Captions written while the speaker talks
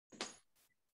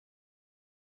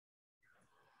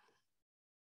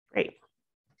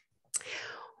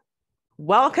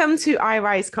Welcome to I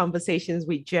Rise Conversations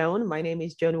with Joan. My name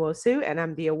is Joan Nwosu, and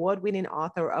I'm the award-winning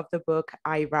author of the book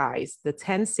I Rise: The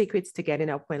 10 Secrets to Getting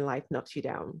Up When Life Knocks You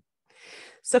Down.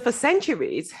 So for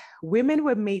centuries, women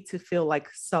were made to feel like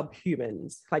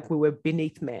subhumans, like we were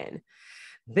beneath men.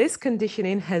 This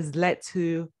conditioning has led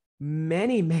to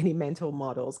many mental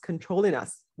models controlling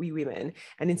us, we women,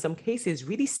 and in some cases,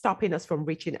 really stopping us from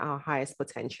reaching our highest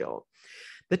potential.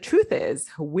 The truth is,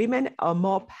 women are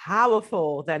more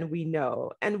powerful than we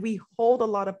know, and we hold a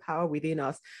lot of power within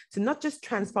us to not just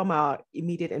transform our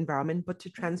immediate environment, but to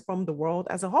transform the world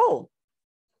as a whole.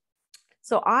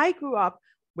 So I grew up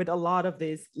with a lot of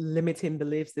these limiting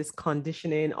beliefs, this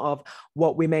conditioning of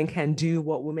what women can do,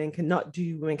 what women cannot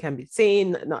do, women can be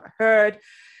seen, not heard.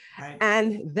 Right.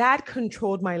 And that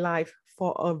controlled my life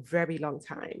for a very long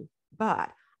time. But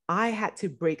I had to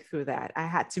break through that. I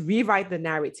had to rewrite the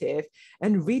narrative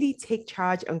and really take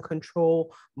charge and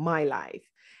control my life.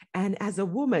 And as a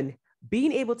woman,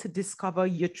 being able to discover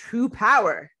your true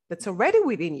power that's already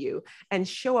within you and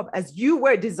show up as you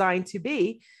were designed to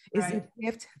be is a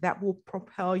gift that will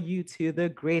propel you to the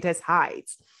greatest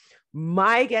heights.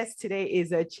 My guest today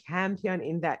is a champion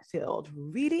in that field,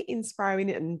 really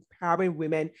inspiring and empowering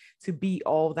women to be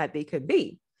all that they can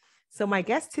be. So my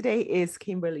guest today is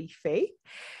Kimberly Faith.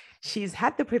 She's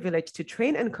had the privilege to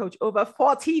train and coach over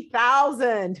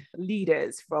 40,000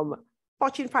 leaders from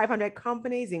Fortune 500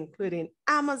 companies, including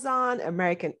Amazon,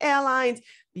 American Airlines,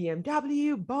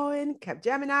 BMW, Boeing,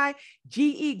 Capgemini,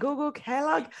 GE, Google,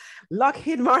 Kellogg,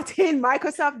 Lockheed Martin,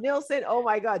 Microsoft, Nielsen. Oh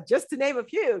my God, just to name a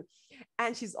few.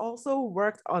 And she's also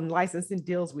worked on licensing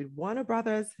deals with Warner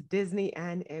Brothers, Disney,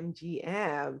 and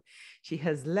MGM. She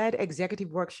has led executive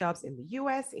workshops in the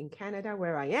US, in Canada,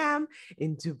 where I am,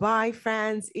 in Dubai,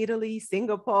 France, Italy,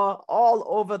 Singapore, all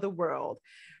over the world.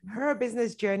 Her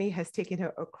business journey has taken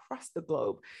her across the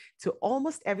globe to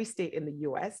almost every state in the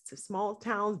US, to small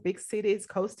towns, big cities,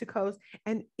 coast to coast,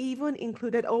 and even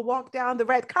included a walk down the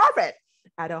red carpet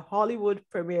at a Hollywood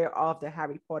premiere of the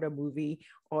Harry Potter movie,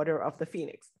 Order of the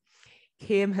Phoenix.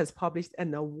 Kim has published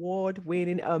an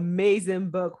award-winning,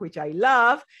 amazing book, which I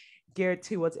love, geared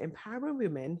towards empowering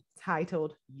women,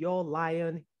 titled Your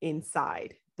Lion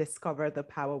Inside: Discover the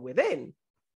Power Within.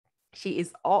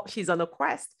 She's on a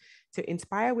quest to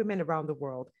inspire women around the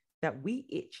world that we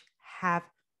each have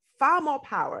far more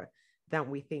power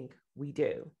than we think we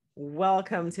do.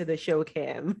 Welcome to the show,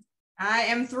 Kim. I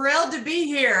am thrilled to be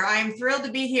here. I am thrilled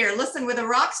to be here. Listen, with a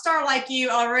rock star like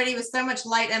you already with so much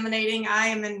light emanating, I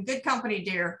am in good company,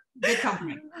 dear. Good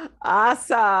company.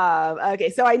 Awesome.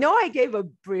 Okay, so I know I gave a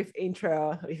brief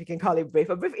intro, if you can call it brief,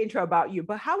 a brief intro about you,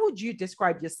 but how would you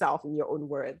describe yourself in your own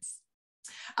words?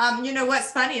 You know,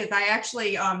 what's funny is I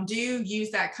actually do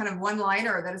use that kind of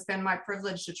one-liner that has been my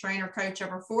privilege to train or coach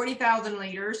over 40,000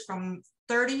 leaders from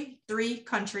 33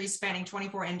 countries spanning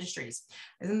 24 industries.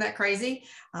 Isn't that crazy?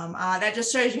 That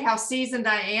just shows you how seasoned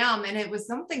I am. And it was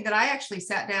something that I actually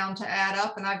sat down to add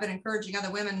up, and I've been encouraging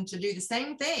other women to do the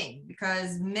same thing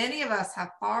because many of us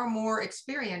have far more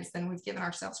experience than we've given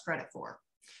ourselves credit for.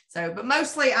 So, but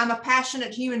mostly I'm a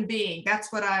passionate human being. That's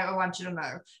what I want you to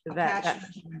know. Passionate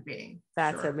human being.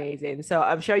 That's amazing. So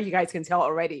I'm sure you guys can tell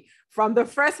already from the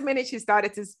first minute she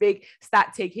started to speak,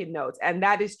 start taking notes. And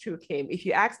that is true, Kim. If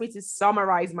you asked me to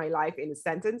summarize my life in a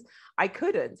sentence, I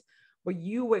couldn't. But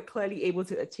you were clearly able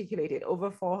to articulate it. Over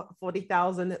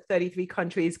 40,000, 33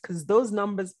 countries, because those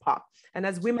numbers pop. And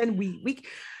as women, we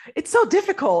it's so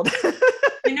difficult.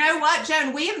 You know what,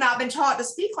 Joan, we have not been taught to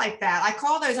speak like that. I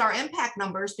call those our impact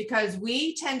numbers because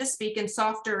we tend to speak in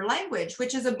softer language,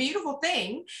 which is a beautiful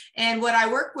thing. And what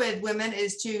I work with women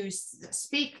is to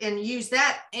speak and use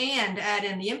that and add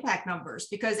in the impact numbers,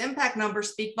 because impact numbers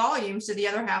speak volumes to the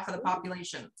other half of the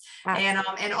population.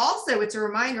 And also it's a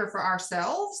reminder for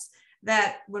ourselves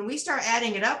that when we start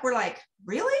adding it up, we're like,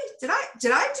 really? Did I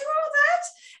do all that?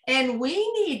 And we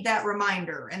need that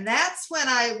reminder. And that's when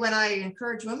I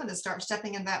encourage women to start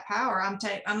stepping in that power.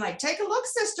 I'm like, take a look,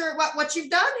 sister, what you've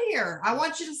done here. I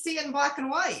want you to see it in black and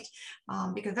white,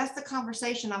 because that's the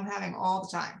conversation I'm having all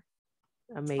the time.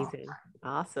 Amazing.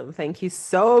 Awesome. Thank you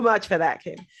so much for that,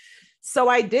 Kim. So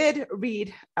I did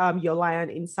read Your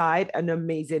Lion Inside, an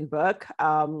amazing book.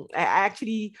 I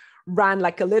actually ran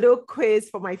like a little quiz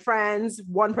for my friends.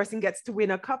 One person gets to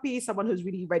win a copy, someone who's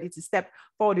really ready to step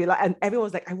forward. And everyone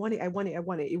was like, I want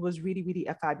it. It was really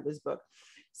a fabulous book.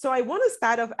 So I want to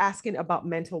start off asking about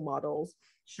mental models.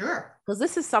 Sure. Because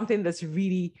this is something that's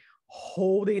really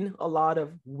holding a lot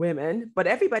of women, but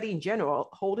everybody in general,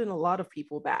 holding a lot of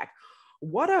people back.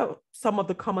 What are some of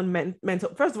the common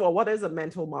mental, first of all, what is a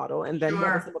mental model? And then what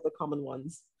are some of the common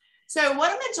ones? So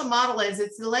what a mental model is,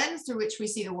 it's the lens through which we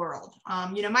see the world.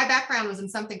 My background was in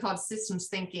something called systems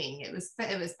thinking. It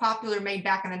was popular, made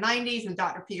back in the 90s with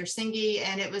Dr. Peter Senge,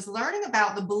 and it was learning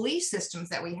about the belief systems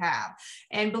that we have.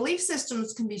 And belief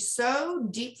systems can be so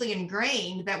deeply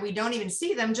ingrained that we don't even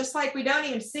see them, just like we don't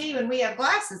even see when we have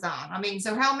glasses on. I mean,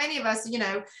 so how many of us,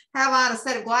 have on a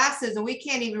set of glasses and we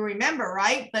can't even remember,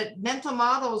 right? But mental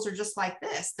models are just like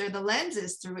this. They're the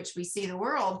lenses through which we see the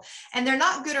world, and they're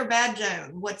not good or bad,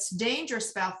 Joan. What's dangerous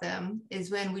about them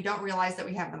is when we don't realize that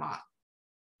we have them on.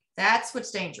 That's what's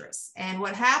dangerous. And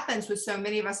what happens with so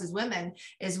many of us as women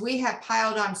is we have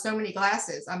piled on so many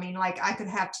glasses. I mean, like I could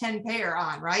have 10 pair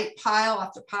on, right? Pile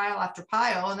after pile after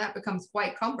pile, and that becomes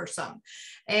quite cumbersome.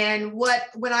 And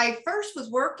when I first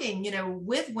was working,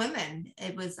 with women,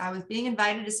 I was being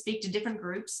invited to speak to different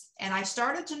groups, and I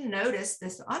started to notice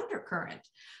this undercurrent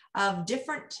of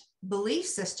different belief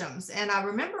systems. And I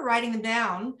remember writing them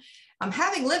down.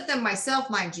 Having lived them myself,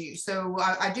 mind you. So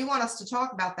I do want us to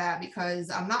talk about that,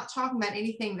 because I'm not talking about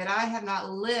anything that I have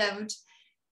not lived,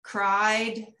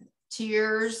 cried,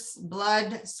 tears,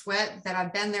 blood, sweat, that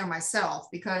I've been there myself,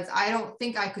 because I don't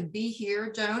think I could be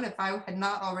here, Joan, if I had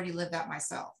not already lived that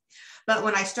myself. But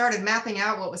when I started mapping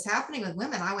out what was happening with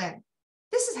women, I went,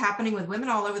 this is happening with women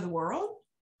all over the world?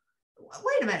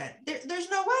 Wait a minute,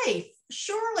 there's no way.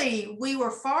 Surely we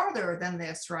were farther than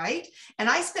this, right? And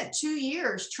I spent 2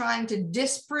 years trying to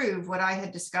disprove what I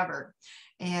had discovered.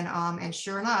 And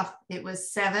sure enough, it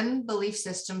was 7 belief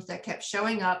systems that kept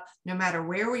showing up no matter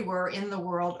where we were in the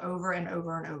world, over and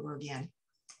over and over again.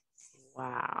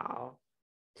 Wow.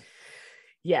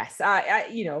 Yes,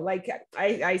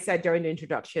 I said during the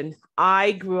introduction,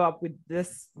 I grew up with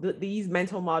these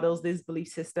mental models, these belief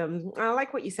systems. I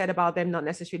like what you said about them not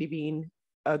necessarily being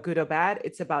good or bad.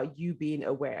 It's about you being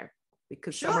aware,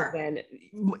 because some of them,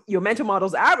 your mental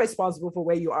models are responsible for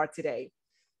where you are today.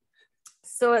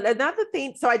 So another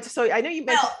thing, so I know you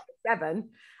mentioned 7.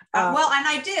 Well, and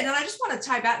I did. And I just want to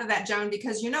tie back to that, Joan,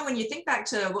 because, when you think back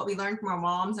to what we learned from our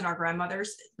moms and our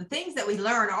grandmothers, the things that we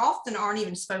learn often aren't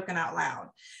even spoken out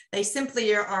loud. They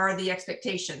simply are the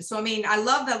expectations. So, I mean, I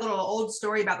love that little old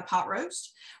story about the pot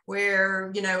roast,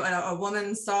 where, a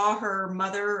woman saw her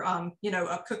mother,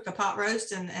 cook the pot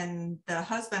roast, and the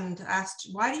husband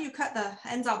asked, why do you cut the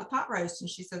ends off the pot roast? And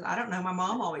she says, I don't know. My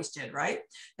mom always did. Right.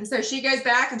 And so she goes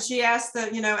back and she asked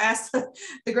the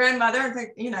grandmother,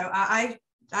 and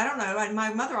I don't know,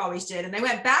 my mother always did. And they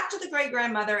went back to the great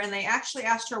grandmother, and they actually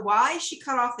asked her why she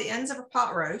cut off the ends of her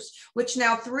pot roast, which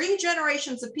now 3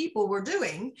 generations of people were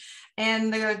doing.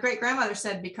 And the great grandmother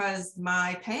said, because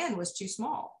my pan was too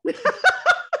small.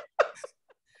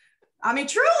 I mean,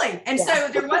 truly. And so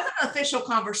there wasn't an official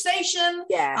conversation.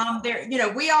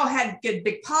 We all had good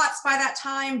big pots by that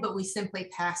time, but we simply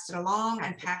passed it along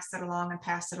and passed it along and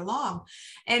passed it along.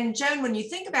 And Joan, when you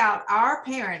think about our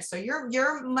parents, so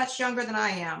you're much younger than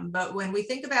I am, but when we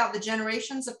think about the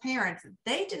generations of parents,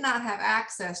 they did not have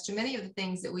access to many of the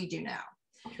things that we do now.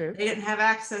 True. They didn't have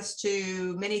access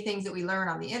to many things that we learn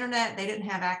on the internet. They didn't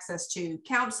have access to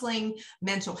counseling,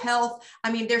 mental health.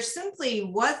 I mean, there simply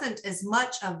wasn't as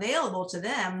much available to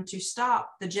them to stop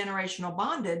the generational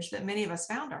bondage that many of us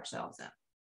found ourselves in.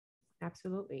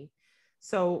 Absolutely.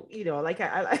 So,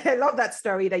 I love that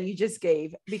story that you just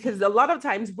gave, because a lot of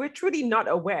times we're truly not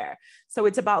aware. So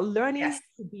it's about learning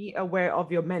to be aware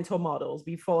of your mental models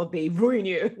before they ruin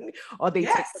you or they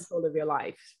take control of your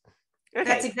life. Okay.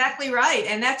 That's exactly right.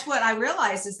 And that's what I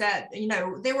realized, is that,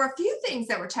 there were a few things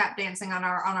that were tap dancing on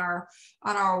our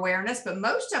awareness, but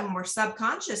most of them were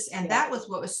subconscious. And that was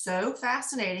what was so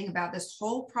fascinating about this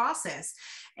whole process.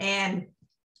 And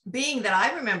being that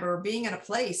I remember being in a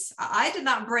place, I did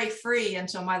not break free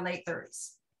until my late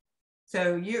 30s.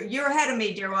 So you're ahead of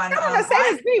me, dear one. The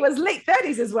same as me, was late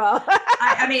 30s as well.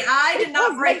 I did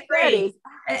not break free.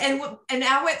 And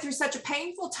I went through such a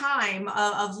painful time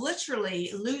of literally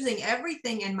losing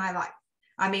everything in my life.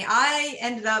 I mean, I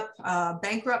ended up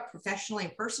bankrupt professionally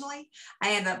and personally.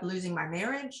 I ended up losing my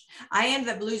marriage. I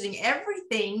ended up losing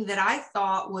everything that I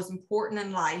thought was important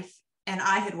in life. And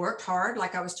I had worked hard,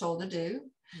 like I was told to do.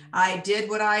 I did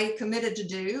what I committed to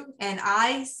do, and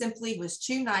I simply was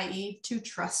too naive, too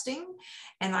trusting,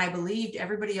 and I believed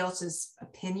everybody else's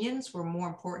opinions were more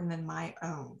important than my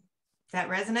own. Does that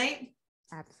resonate?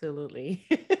 Absolutely.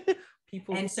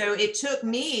 And so it took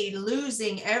me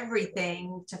losing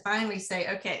everything to finally say,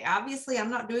 okay, obviously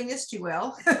I'm not doing this too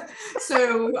well.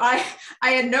 So I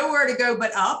had nowhere to go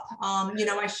but up.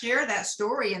 I share that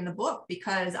story in the book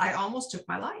because I almost took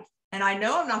my life. And I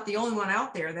know I'm not the only one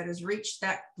out there that has reached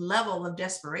that level of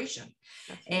desperation.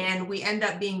 Absolutely. And we end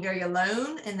up being very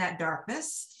alone in that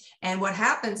darkness. And what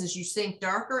happens is you sink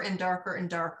darker and darker and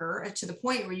darker to the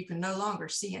point where you can no longer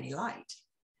see any light.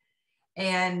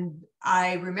 And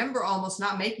I remember almost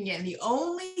not making it. And the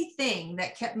only thing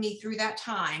that kept me through that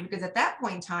time, because at that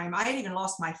point in time, I had even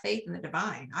lost my faith in the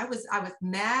divine. I was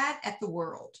mad at the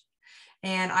world.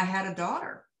 And I had a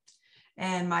daughter.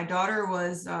 And my daughter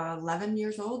was 11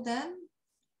 years old then.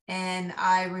 And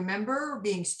I remember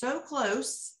being so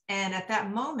close. And at that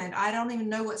moment, I don't even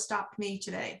know what stopped me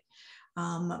today.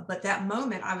 But that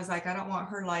moment, I was like, I don't want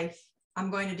her life.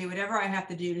 I'm going to do whatever I have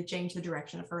to do to change the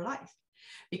direction of her life.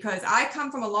 Because I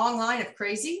come from a long line of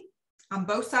crazy on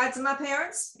both sides of my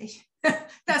parents.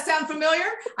 That sound familiar?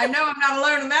 I know I'm not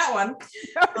alone in that one.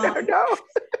 No.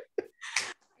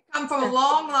 I come from a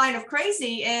long line of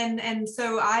crazy. And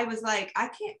so I was like, I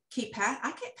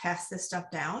can't pass this stuff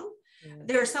down.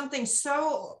 There's something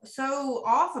so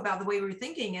off about the way we were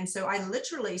thinking. And so I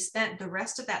literally spent the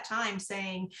rest of that time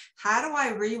saying, how do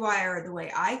I rewire the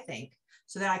way I think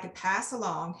so that I could pass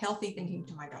along healthy thinking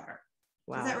to my daughter?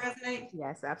 Wow. Does that resonate?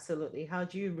 Yes, absolutely. How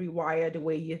do you rewire the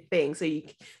way you think so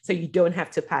you don't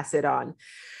have to pass it on?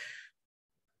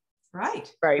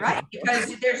 Right.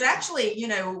 Because there's actually,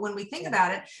 when we think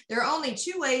about it, there are only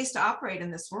two ways to operate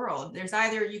in this world.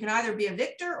 You can either be a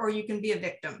victor or you can be a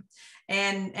victim.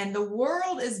 And the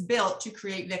world is built to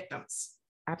create victims.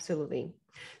 Absolutely.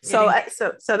 So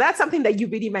that's something that you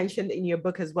really mentioned in your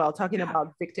book as well, talking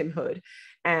about victimhood.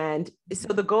 And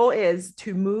so the goal is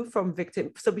to move from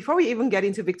victim. So before we even get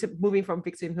into moving from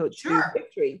victimhood to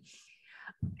victory,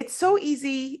 it's so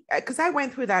easy because I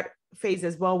went through that phase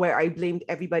as well, where I blamed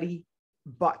everybody,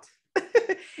 but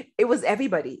it was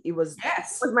everybody. It was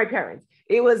my parents.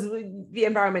 It was the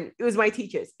environment. It was my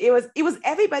teachers. It was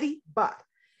everybody, but.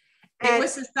 It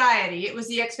was society. It was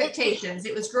the expectations.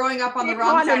 It was growing up on the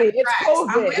wrong side of the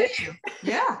tracks. I'm with you.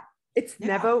 Yeah. It's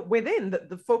never within.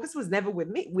 The focus was never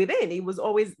within. It was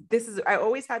always, I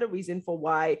always had a reason for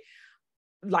why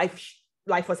life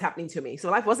was happening to me.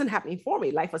 So life wasn't happening for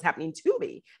me. Life was happening to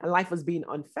me, and life was being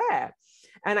unfair.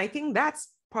 And I think that's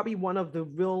probably one of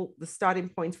the starting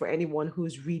points for anyone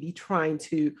who's really trying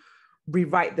to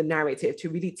rewrite the narrative, to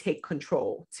really take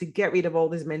control, to get rid of all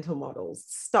these mental models,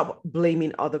 stop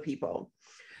blaming other people.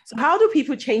 So how do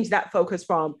people change that focus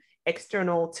from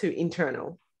external to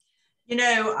internal?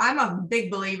 I'm a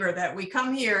big believer that we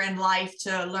come here in life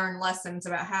to learn lessons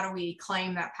about how do we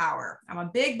claim that power. I'm a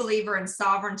big believer in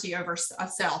sovereignty over a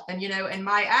self. And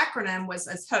my acronym was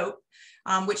as HOPE,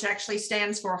 which actually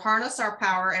stands for Harness Our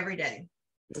Power Every Day.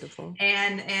 Beautiful.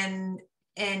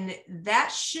 And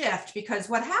that shift, because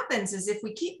what happens is if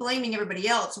we keep blaming everybody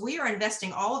else, we are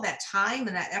investing all of that time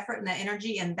and that effort and that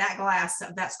energy in that glass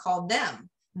that's called them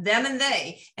and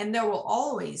they, and there will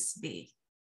always be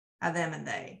a them and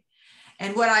they.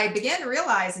 And what I began to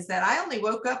realize is that I only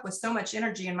woke up with so much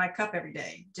energy in my cup every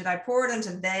day. Did I pour it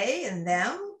into they and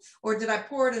them, or did I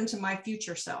pour it into my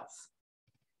future self?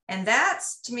 And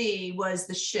that's, to me, was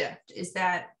the shift, is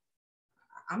that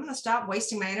I'm going to stop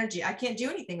wasting my energy. I can't do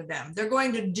anything with them. They're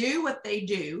going to do what they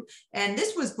do. And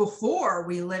this was before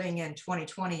we living in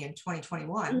 2020 and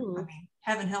 2021. I mean,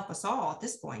 heaven help us all at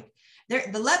this point.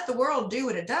 Let the world do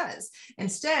what it does.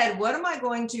 Instead, what am I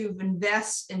going to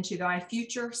invest into my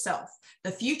future self,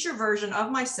 the future version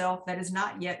of myself that is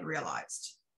not yet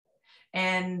realized?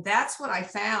 And that's what I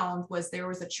found, was there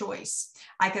was a choice.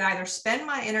 I could either spend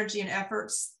my energy and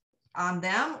efforts on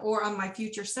them or on my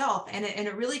future self. And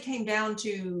it really came down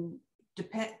to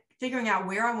figuring out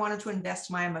where I wanted to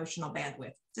invest my emotional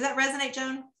bandwidth. Does that resonate,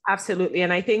 Joan? Absolutely.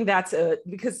 And I think that's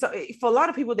because for a lot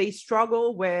of people, they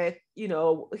struggle with,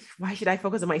 why should I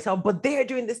focus on myself? But they're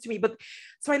doing this to me. But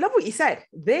so I love what you said.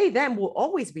 Them will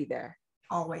always be there.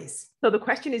 Always. So the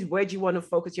question is, where do you want to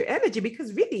focus your energy?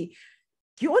 Because really,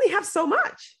 you only have so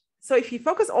much. So if you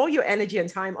focus all your energy and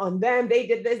time on them, they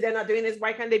did this, they're not doing this,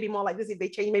 why can't they be more like this? If they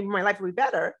change, maybe my life will be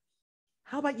better.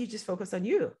 How about you just focus on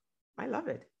you? I love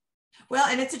it. Well,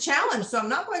 and it's a challenge. So I'm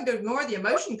not going to ignore the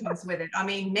emotion comes with it. I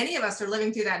mean, many of us are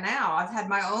living through that now. I've had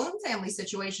my own family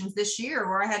situations this year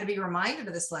where I had to be reminded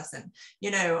of this lesson,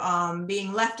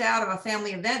 being left out of a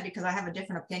family event because I have a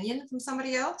different opinion from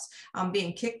somebody else,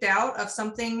 being kicked out of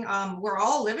something. We're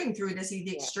all living through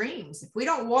the extremes. If we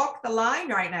don't walk the line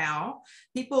right now,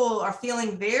 people are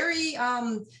feeling very,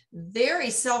 very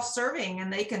self-serving,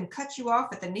 and they can cut you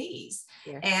off at the knees.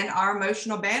 Yeah. And our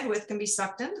emotional bandwidth can be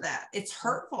sucked into that. It's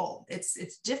hurtful.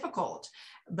 It's difficult.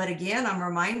 But again, I'm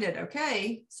reminded,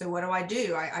 okay, so what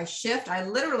do? I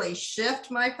literally shift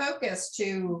my focus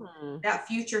to that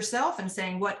future self and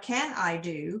saying, what can I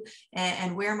do?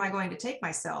 And where am I going to take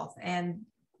myself? And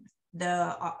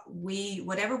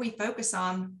whatever we focus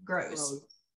on grows.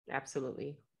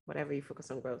 Absolutely. Whatever you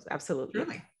focus on grows. Absolutely.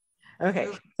 Truly. Okay.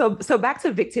 So back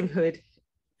to victimhood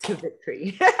to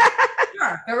victory.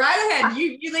 Sure. Go right ahead.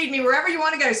 You lead me wherever you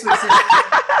want to go, sweet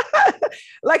sister.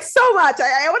 Like so much.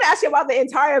 I want to ask you about the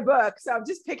entire book. So I'm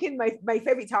just picking my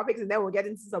favorite topics, and then we'll get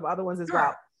into some other ones as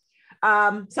well.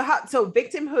 So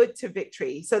victimhood to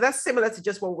victory. So that's similar to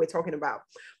just what we're talking about.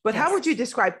 But yes. How would you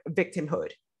describe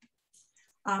victimhood?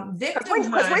 Because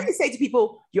when you say to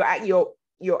people, you're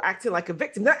acting like a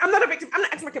victim. I'm not a victim. I'm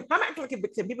acting like a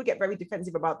victim. People get very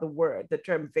defensive about the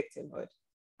term victimhood.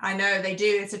 I know they do.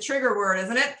 It's a trigger word,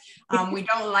 isn't it? We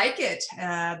don't like it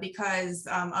because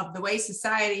of the way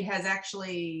society has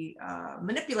actually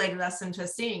manipulated us into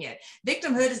seeing it.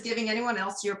 Victimhood is giving anyone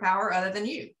else your power other than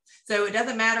you. So it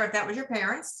doesn't matter if that was your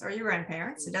parents or your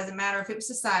grandparents. It doesn't matter if it was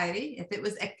society, if it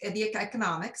was the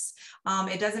economics.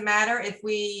 It doesn't matter if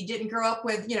we didn't grow up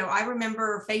with, I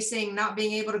remember facing not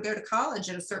being able to go to college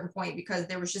at a certain point because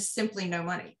there was just simply no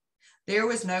money. There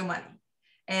was no money.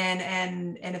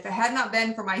 And if it had not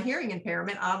been for my hearing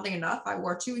impairment, oddly enough, I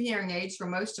wore 2 hearing aids for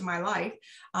most of my life.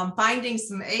 Finding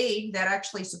some aid that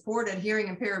actually supported hearing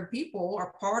impaired people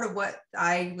are part of what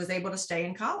I was able to stay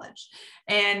in college.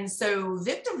 And so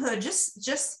victimhood,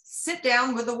 just sit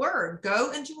down with the word,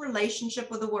 go into relationship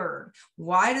with the word.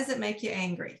 Why does it make you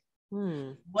angry?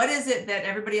 What is it that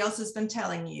everybody else has been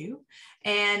telling you?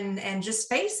 And just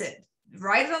face it.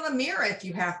 Write it on the mirror if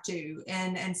you have to,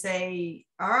 and say,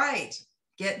 all right,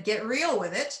 get real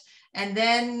with it, and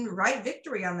then write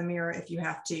victory on the mirror if you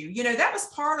have to. That was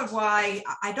part of why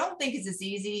I don't think it's as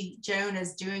easy, Joan,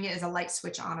 as doing it as a light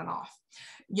switch on and off.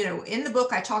 In the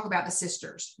book, I talk about the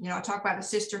sisters, I talk about the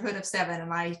sisterhood of 7,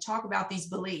 and I talk about these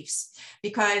beliefs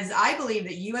because I believe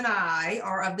that you and I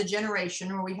are of the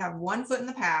generation where we have 1 foot in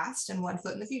the past and 1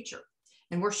 foot in the future.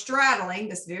 And we're straddling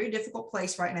this very difficult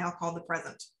place right now called the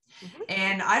present. Mm-hmm.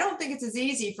 And I don't think it's as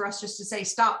easy for us just to say,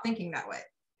 stop thinking that way.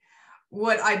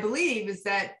 What I believe is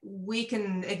that we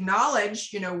can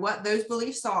acknowledge, what those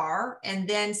beliefs are, and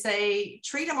then say,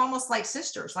 treat them almost like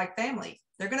sisters, like family.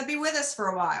 They're going to be with us for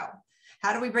a while.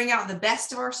 How do we bring out the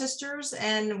best of our sisters?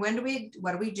 And what do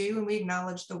we do when we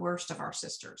acknowledge the worst of our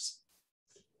sisters?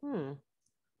 Love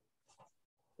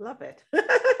it.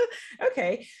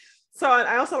 Okay. So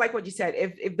I also like what you said.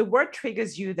 If the word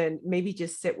triggers you, then maybe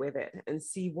just sit with it and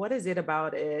see, what is it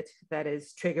about it that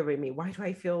is triggering me? Why do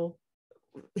I feel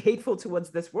hateful towards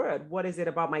this word? What is it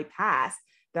about my past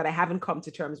that I haven't come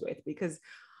to terms with? Because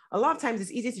a lot of times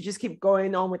it's easy to just keep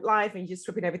going on with life and just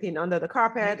sweeping everything under the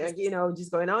carpet and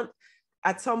just going on.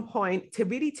 At some point, to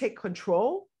really take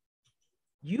control,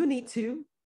 you need to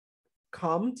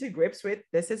come to grips with,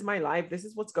 this is my life, this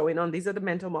is what's going on, these are the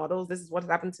mental models, this is what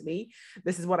happened to me,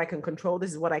 this is what I can control,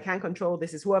 this is what I can't control,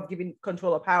 this is who I've given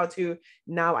control of power to.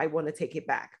 Now I want to take it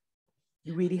back.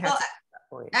 You really have to.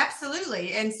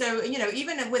 Absolutely. And so,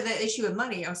 even with the issue of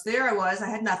money, so there I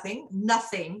had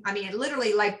nothing. I mean,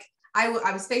 literally, like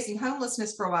I was facing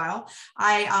homelessness for a while.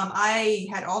 I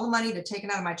had all the money taken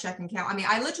out of my checking account. I mean,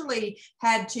 I literally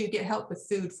had to get help with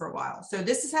food for a while. So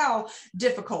this is how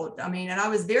difficult, and I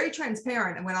was very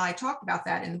transparent when I talked about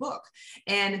that in the book.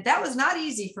 And that was not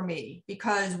easy for me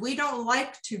because we don't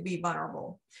like to be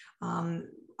vulnerable.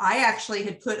 I actually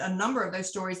had put a number of those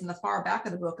stories in the far back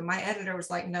of the book, and my editor was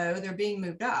like, no, they're being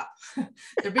moved up.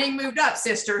 They're being moved up,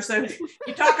 sister. So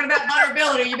you're talking about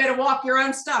vulnerability, you better walk your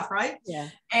own stuff, right? Yeah.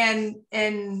 And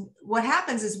what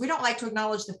happens is we don't like to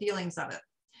acknowledge the feelings of it.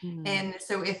 Mm-hmm. And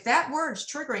so if that word's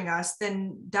triggering us,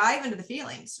 then dive into the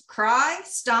feelings. Cry,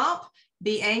 stomp,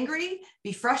 be angry,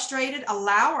 be frustrated,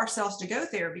 allow ourselves to go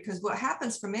there, because what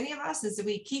happens for many of us is that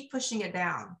we keep pushing it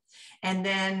down. And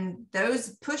then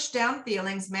those pushed down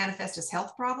feelings manifest as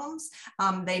health problems.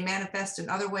 They manifest in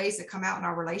other ways that come out in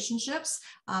our relationships.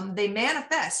 They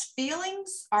manifest.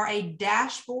 Feelings are a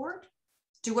dashboard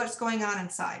to what's going on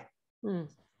inside.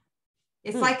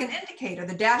 It's like an indicator,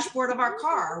 the dashboard of our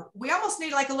car. We almost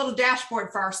need like a little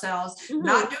dashboard for ourselves.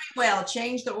 Not doing well,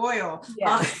 change the oil.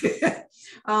 Yeah.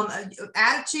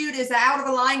 Attitude is out of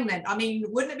alignment. I mean,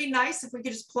 wouldn't it be nice if we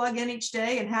could just plug in each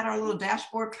day and had our little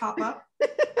dashboard pop up?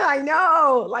 I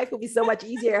know. Life would be so much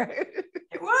easier.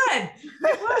 It would.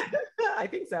 I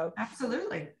think so.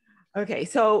 Absolutely. Okay.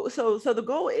 So the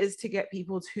goal is to get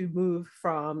people to move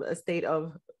from a state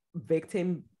of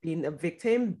being a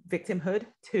victimhood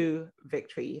to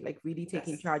victory, like really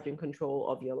taking charge and control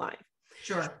of your life.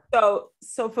 Sure.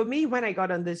 So for me, when I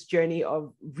got on this journey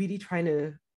of really trying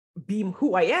to be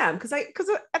who I am, because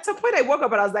at some point I woke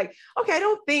up and I was like, okay, I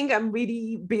don't think I'm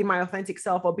really being my authentic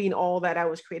self or being all that I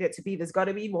was created to be. There's got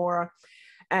to be more.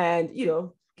 And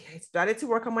I started to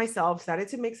work on myself, started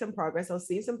to make some progress. I was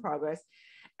seeing some progress,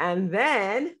 and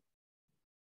then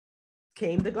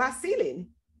came the glass ceiling.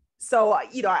 So,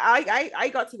 I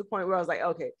got to the point where I was like,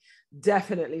 okay,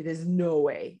 definitely there's no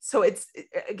way. So it's,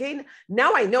 again,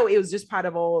 now I know it was just part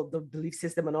of all the belief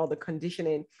system and all the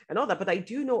conditioning and all that. But I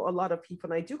do know a lot of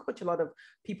people, and I do coach a lot of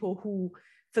people who,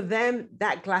 for them,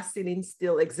 that glass ceiling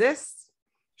still exists.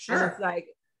 Sure. And it's like,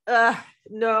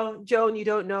 no, Joan, you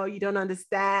don't know, you don't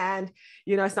understand,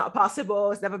 it's not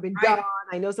possible, it's never been done.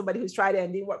 I know somebody who's tried it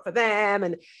and didn't work for them,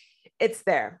 and it's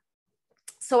there.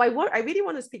 So I really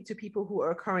want to speak to people who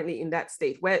are currently in that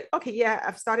state where, okay, yeah,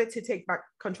 I've started to take back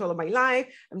control of my life,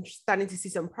 I'm starting to see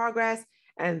some progress,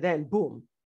 and then boom,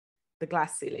 the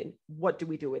glass ceiling. What do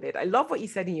we do with it? I love what you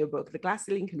said in your book. The glass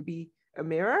ceiling can be a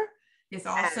mirror. It's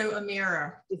also a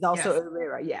mirror. It's also a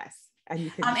mirror, yes. And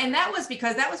you can and that was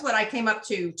what I came up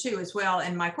to too, as well,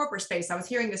 in my corporate space. I was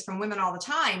hearing this from women all the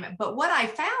time, but what I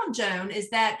found, Joan, is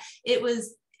that it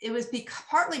was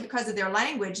partly because of their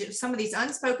language. It was some of these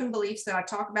unspoken beliefs that I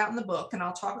talk about in the book, and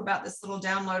I'll talk about this little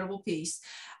downloadable piece.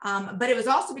 But it was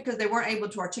also because they weren't able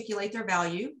to articulate their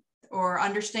value or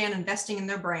understand investing in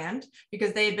their brand,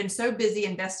 because they had been so busy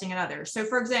investing in others. So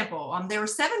for example, there were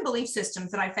 7 belief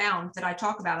systems that I found that I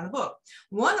talk about in the book.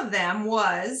 One of them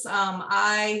was,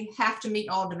 I have to meet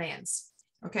all demands.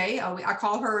 Okay, I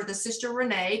call her the Sister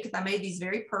Renee, because I made these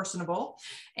very personable.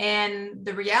 And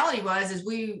the reality was,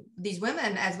 these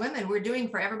women, as women, we're doing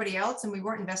for everybody else, and we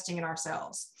weren't investing in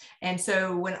ourselves. And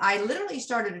so when I literally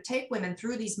started to take women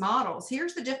through these models,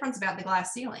 here's the difference about the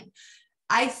glass ceiling.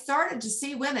 I started to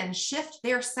see women shift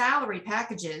their salary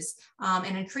packages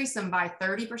and increase them by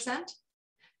 30%,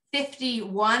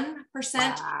 51%,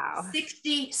 wow.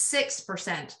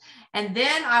 66%. And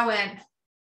then I went,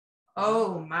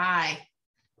 oh my.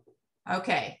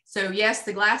 Okay, so yes,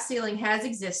 the glass ceiling has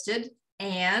existed,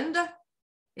 and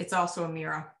it's also a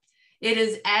mirror. It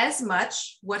is as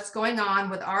much what's going on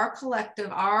with our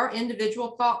collective, our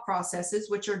individual thought processes,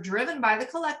 which are driven by the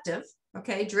collective,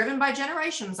 okay, driven by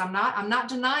generations. I'm not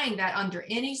denying that under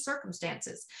any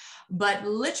circumstances. But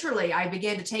literally, I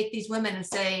began to take these women and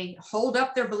say, hold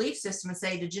up their belief system and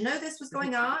say, did you know this was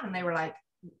going on? And they were like,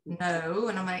 no.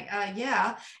 And I'm like,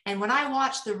 yeah. And when I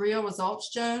watched the real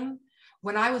results, Joan,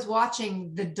 when I was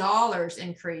watching the dollars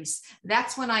increase,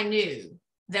 that's when I knew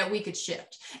that we could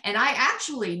shift. And I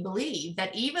actually believe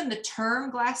that even the term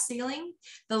glass ceiling,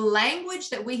 the language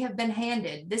that we have been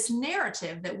handed, this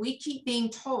narrative that we keep being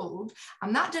told,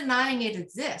 I'm not denying it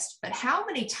exists, but how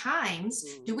many times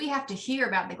do we have to hear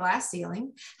about the glass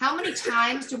ceiling? How many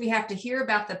times do we have to hear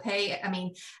about the pay? I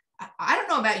mean, I don't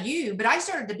know about you, but I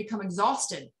started to become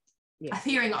exhausted of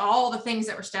hearing all the things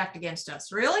that were stacked against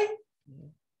us. Really?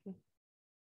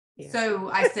 Yeah. So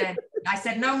I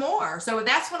said, no more. So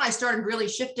that's when I started really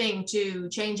shifting to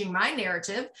changing my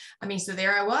narrative. I mean, so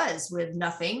there I was with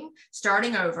nothing,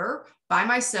 starting over by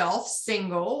myself,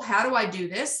 single. How do I do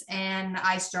this? And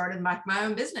I started my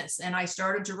own business, and I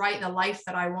started to write the life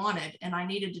that I wanted. And I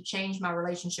needed to change my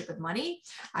relationship with money.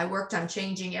 I worked on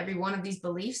changing every one of these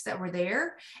beliefs that were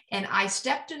there. And I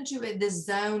stepped into this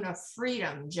zone of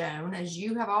freedom, Joan, as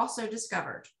you have also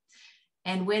discovered.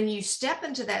 And when you step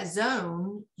into that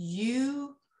zone,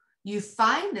 you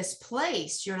find this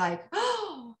place. You're like,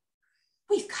 oh,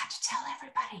 we've got to tell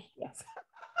everybody. Yes.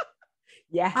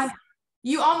 Yes.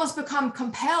 You almost become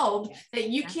compelled that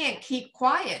you can't keep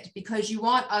quiet because you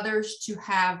want others to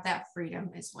have that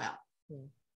freedom as well.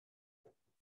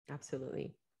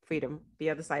 Absolutely. Freedom,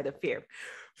 the other side of fear.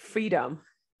 Freedom.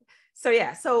 So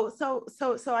yeah, so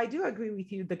I do agree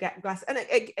with you. The glass, and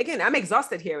again, I'm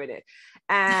exhausted hearing it,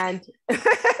 and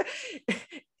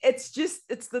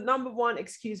it's the number one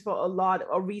excuse for a lot,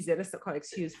 or reason. Let's not call it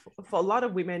excuse for a lot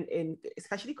of women in,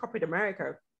 especially corporate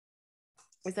America.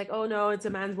 It's like, oh no, it's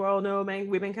a man's world. No,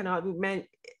 women cannot. Men,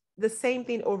 the same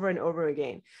thing over and over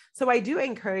again. So I do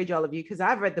encourage all of you, because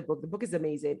I've read the book. The book is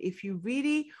amazing. If you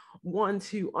really want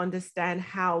to understand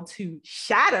how to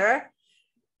shatter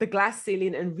the glass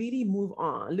ceiling and really move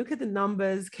on, look at the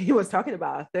numbers Kay was talking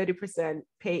about: 30%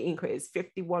 pay increase,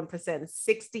 51%,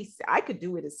 60. I could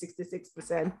do it a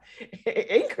 66%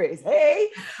 increase. Hey,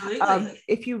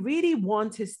 if you really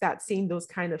want to start seeing those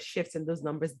kind of shifts in those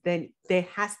numbers, then there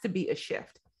has to be a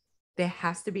shift. There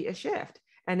has to be a shift.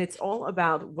 And it's all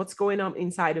about what's going on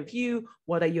inside of you.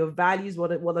 What are your values?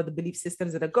 What are the belief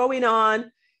systems that are going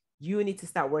on? You need to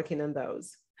start working on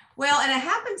those. Well, and it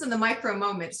happens in the micro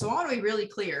moment. So I want to be really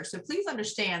clear. So please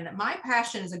understand that my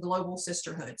passion is a global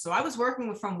sisterhood. So I was working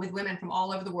with women from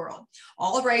all over the world,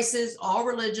 all races, all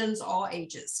religions, all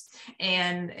ages.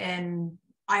 And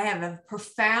I have a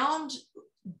profound,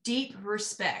 deep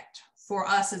respect for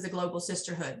us as a global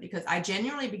sisterhood, because I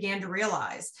genuinely began to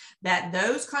realize that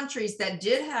those countries that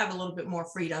did have a little bit more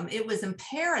freedom, it was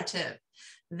imperative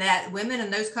that women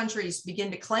in those countries begin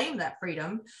to claim that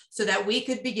freedom so that we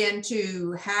could begin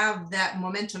to have that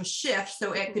momentum shift,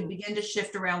 so it could begin to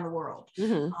shift around the world.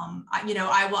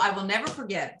 I will never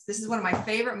forget, this is one of my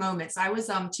favorite moments. I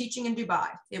was teaching in Dubai.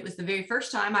 It was the very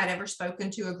first time I'd ever spoken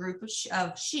to a group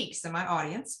of sheiks in my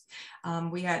audience.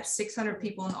 We had 600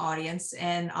 people in the audience.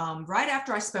 And right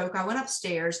after I spoke, I went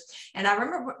upstairs, and I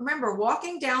remember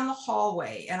walking down the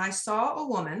hallway, and I saw a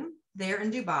woman there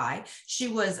in Dubai. She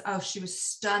was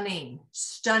stunning,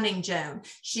 Joan.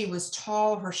 She was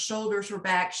tall. Her shoulders were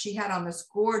back. She had on this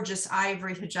gorgeous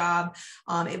ivory hijab.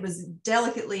 It was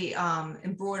delicately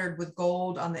embroidered with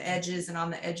gold on the edges and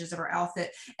on the edges of her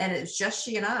outfit. And it was just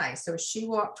she and I. So she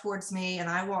walked towards me and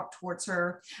I walked towards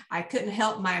her. I couldn't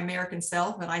help my American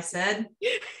self. And I said,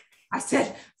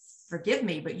 forgive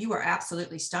me, but you are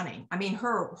absolutely stunning. I mean,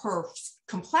 her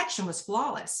complexion was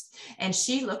flawless. And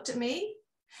she looked at me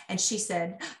and she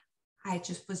said, I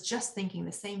was just thinking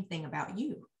the same thing about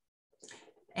you.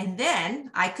 And then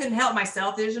I couldn't help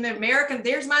myself. There's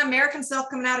my American self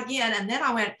coming out again. And then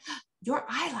I went, your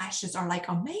eyelashes are like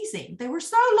amazing. They were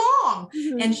so long.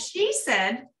 Mm-hmm. And she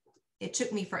said, it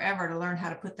took me forever to learn how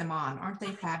to put them on. Aren't they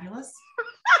fabulous?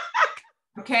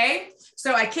 Okay.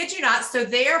 So I kid you not. So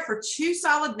there for 2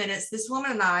 solid minutes, this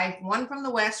woman and I, one from the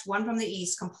West, one from the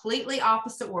East, completely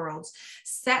opposite worlds,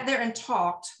 sat there and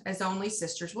talked as only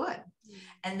sisters would. Mm-hmm.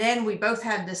 And then we both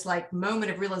had this like moment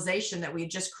of realization that we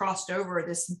had just crossed over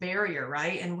this barrier,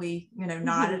 right? And we,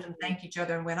 nodded and thanked each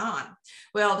other and went on.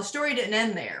 Well, the story didn't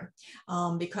end there,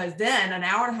 because then an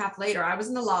hour and a half later, I was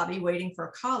in the lobby waiting for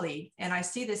a colleague, and I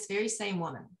see this very same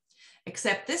woman.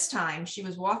 Except this time she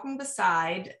was walking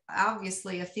beside,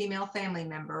 obviously, a female family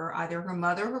member, either her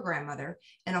mother or her grandmother,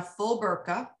 in a full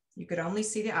burqa. You could only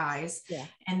see the eyes. Yeah.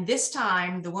 And this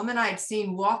time, the woman I had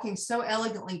seen walking so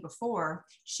elegantly before,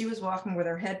 she was walking with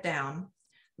her head down,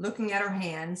 looking at her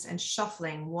hands and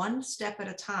shuffling one step at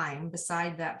a time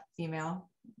beside that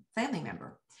female family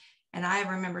member. And I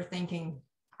remember thinking,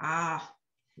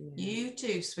 you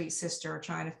too, sweet sister, are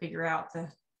trying to figure out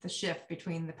the shift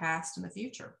between the past and the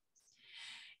future.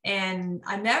 And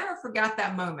I never forgot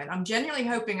that moment. I'm genuinely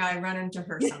hoping I run into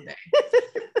her someday.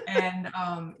 And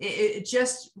it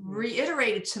just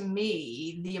reiterated to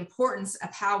me the importance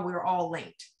of how we're all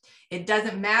linked. It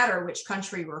doesn't matter which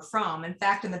country we're from. In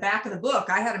fact, in the back of the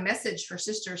book, I had a message for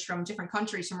sisters from different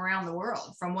countries from around the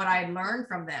world, from what I had learned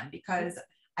from them, because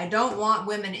I don't want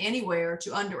women anywhere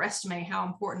to underestimate how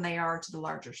important they are to the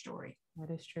larger story. That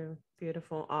is true.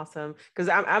 Beautiful. Awesome. Because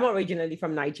I'm originally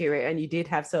from Nigeria, and you did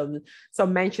have some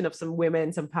mention of some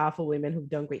women, some powerful women who've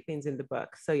done great things in the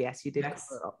book. So yes, you did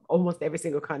cover almost every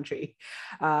single country.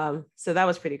 So that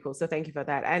was pretty cool. So thank you for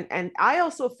that. And I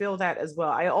also feel that as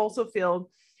well. I also feel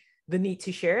the need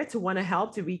to share, to want to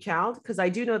help, to reach out, because I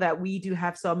do know that we do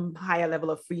have some higher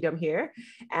level of freedom here.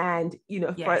 And,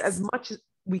 for as much as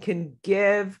we can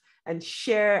give and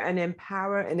share and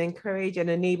empower and encourage and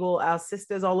enable our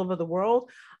sisters all over the world,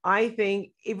 I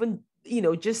think even,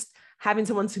 just having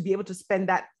someone to be able to spend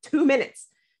that 2 minutes.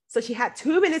 So she had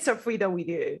 2 minutes of freedom with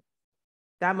you.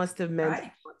 That must have meant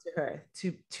a lot to her,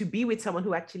 to be with someone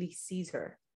who actually sees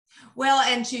her. Well,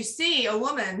 and to see a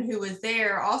woman who was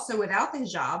there also without the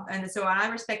hijab. And so I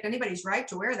respect anybody's right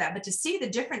to wear that, but to see the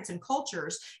difference in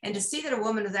cultures and to see that a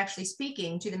woman is actually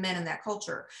speaking to the men in that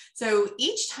culture. So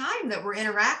each time that we're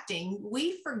interacting,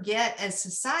 we forget as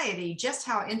society just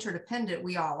how interdependent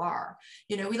we all are.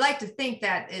 We like to think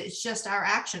that it's just our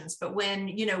actions, but when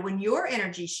your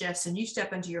energy shifts and you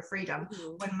step into your freedom,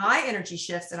 when my energy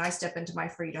shifts and I step into my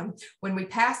freedom, when we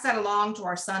pass that along to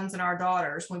our sons and our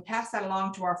daughters, when we pass that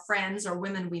along to our friends or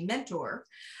women we mentor,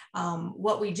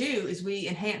 what we do is we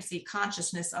enhance the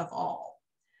consciousness of all.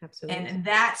 Absolutely. And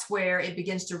that's where it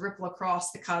begins to ripple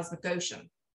across the cosmic ocean.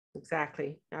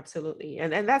 Exactly. Absolutely.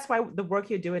 And that's why the work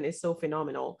you're doing is so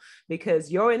phenomenal, because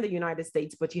you're in the United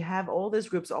States, but you have all these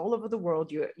groups all over the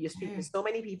world. You speak to so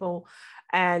many people,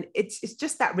 and it's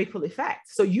just that ripple effect.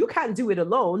 So you can't do it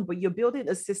alone, but you're building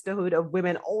a sisterhood of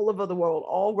women all over the world,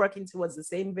 all working towards the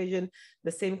same vision,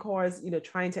 the same cause,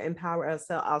 trying to empower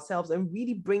ourselves and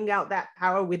really bring out that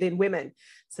power within women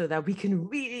so that we can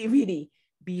really, really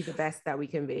be the best that we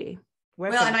can be.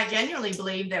 Well, and I genuinely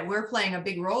believe that we're playing a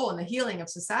big role in the healing of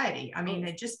society. I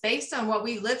mean, just based on what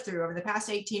we lived through over the past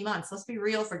 18 months, let's be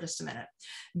real for just a minute.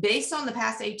 Based on the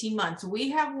past 18 months, we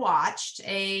have watched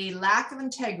a lack of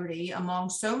integrity among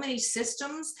so many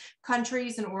systems,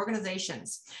 countries, and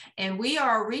organizations. And we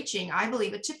are reaching, I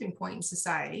believe, a tipping point in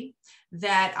society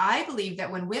that I believe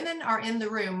that when women are in the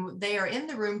room, they are in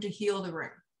the room to heal the room.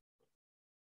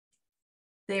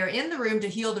 They are in the room to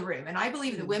heal the room. And I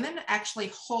believe that women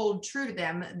actually hold true to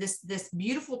them this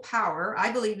beautiful power, I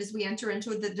believe, as we enter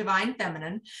into the divine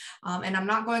feminine. And I'm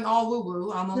not going all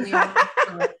woo-woo. I'm only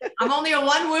a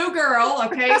one woo girl.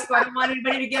 Okay. So I don't want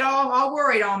anybody to get all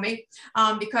worried on me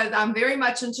because I'm very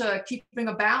much into keeping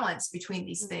a balance between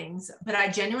these things. But I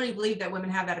genuinely believe that women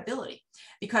have that ability,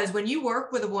 because when you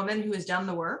work with a woman who has done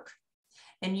the work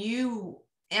and you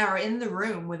are in the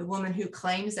room with a woman who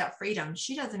claims that freedom,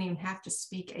 she doesn't even have to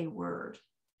speak a word.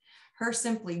 Her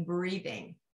simply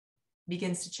breathing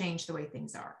begins to change the way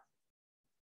things are.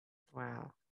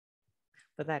 Wow.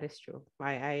 But that is true.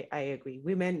 I agree.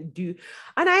 Women do.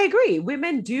 And I agree.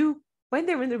 Women do, when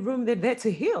they're in the room, they're there to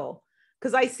heal.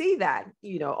 Because I see that,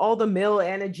 all the male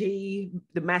energy,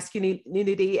 the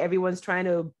masculinity, everyone's trying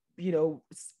to,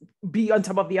 be on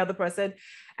top of the other person.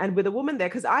 And with a woman there,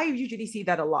 because I usually see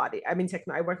that a lot. I mean,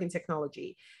 I work in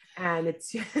technology, and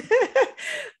it's,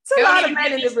 it's a lot of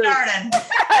men in the room. So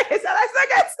let's not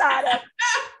get started.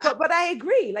 But I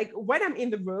agree. Like when I'm in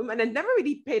the room, and I never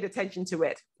really paid attention to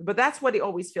it, but that's what it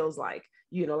always feels like.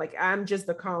 Like I'm just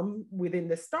the calm within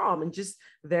the storm, and just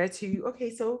there to, okay,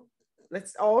 so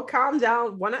let's all calm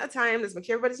down one at a time. Let's make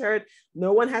sure everybody's heard.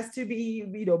 No one has to be,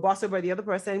 bossed over the other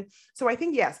person. So I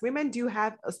think, yes, women do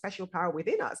have a special power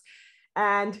within us.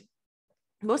 And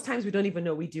most times we don't even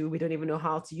know we do. We don't even know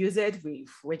how to use it.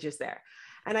 We're just there.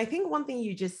 And I think one thing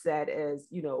you just said is,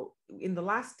 in the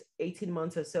last 18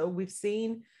 months or so, we've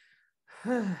seen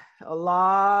a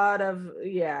lot of,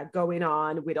 going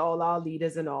on with all our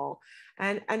leaders and all.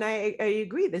 And I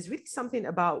agree. There's really something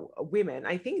about women.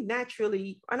 I think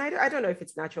naturally, and I don't know if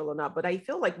it's natural or not, but I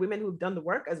feel like women who've done the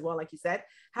work as well, like you said,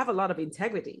 have a lot of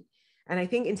integrity. And I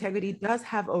think integrity does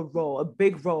have a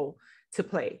big role to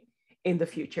play in the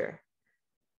future.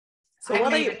 So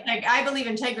I believe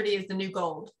integrity is the new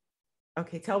gold.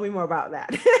 Okay, tell me more about that.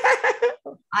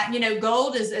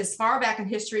 Gold is, as far back in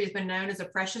history, has been known as a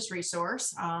precious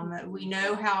resource. We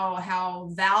know how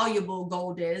valuable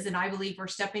gold is, and I believe we're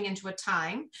stepping into a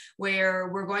time where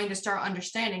we're going to start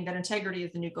understanding that integrity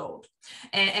is the new gold.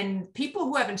 And people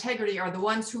who have integrity are the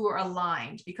ones who are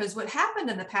aligned, because what happened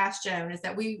in the past, Joan, is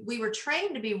that we were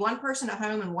trained to be one person at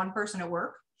home and one person at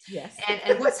work. Yes.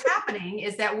 And what's happening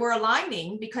is that we're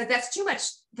aligning, because that's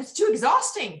too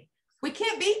exhausting. We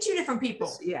can't be two different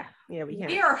people. Yeah, we can.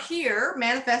 We are here,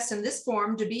 manifest in this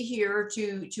form, to be here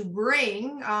to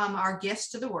bring our gifts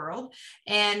to the world.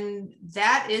 And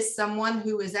that is someone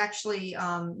who is actually,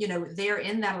 they're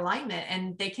in that alignment,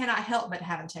 and they cannot help but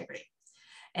have integrity.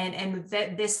 And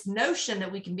that this notion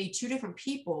that we can be two different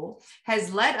people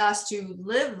has led us to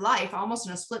live life almost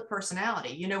in a split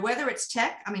personality. Whether it's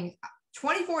tech,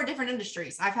 24 different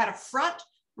industries. I've had a front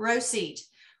row seat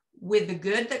with the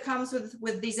good that comes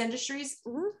with these industries,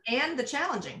 mm-hmm. and the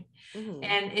challenging. Mm-hmm.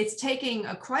 And it's taking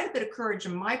quite a bit of courage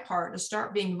on my part to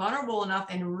start being vulnerable enough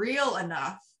and real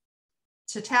enough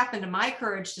to tap into my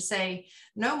courage to say,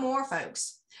 no more,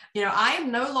 folks. I am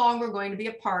no longer going to be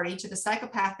a party to the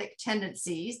psychopathic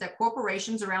tendencies that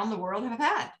corporations around the world have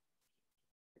had.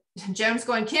 Joan's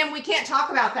going, Kim, we can't talk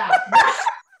about that.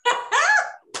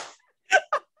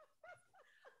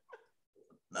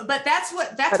 But that's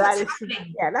what's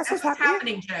happening. Yeah, that's what's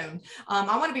happening, Joan.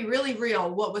 I want to be really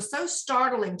real. What was so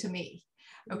startling to me,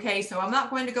 okay, so I'm not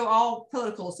going to go all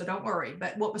political, so don't worry.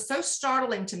 But what was so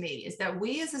startling to me is that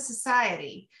we as a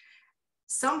society,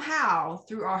 somehow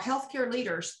through our healthcare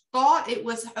leaders, thought it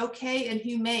was okay and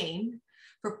humane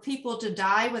for people to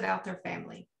die without their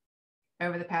family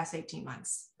over the past 18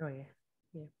 months. Oh, yeah.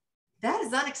 That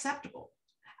is unacceptable.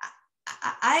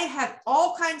 I have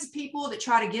all kinds of people that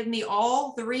try to give me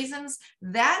all the reasons.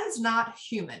 That is not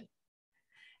human.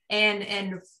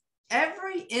 And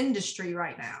every industry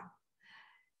right now,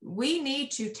 we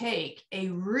need to take a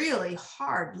really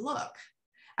hard look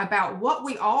about what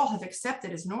we all have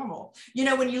accepted as normal.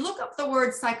 When you look up the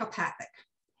word psychopathic,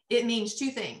 it means two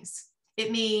things.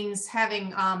 It means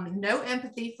having no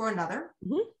empathy for another,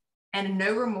 mm-hmm. and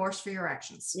no remorse for your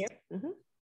actions. Yep.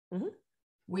 Mm-hmm. Mm-hmm.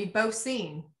 We've both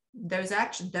seen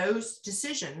those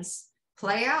decisions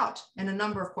play out in a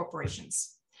number of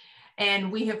corporations.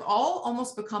 And we have all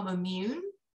almost become immune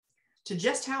to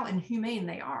just how inhumane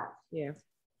they are. Yeah.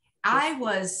 I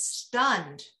was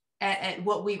stunned at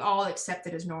what we've all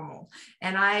accepted as normal.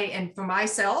 And for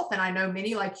myself, and I know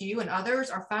many like you and others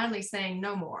are finally saying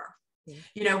no more.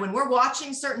 When we're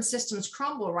watching certain systems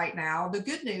crumble right now, the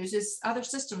good news is other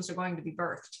systems are going to be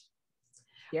birthed.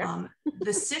 Yeah.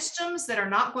 The systems that are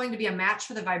not going to be a match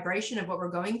for the vibration of what we're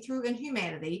going through in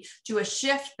humanity to a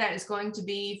shift that is going to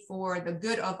be for the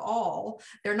good of all,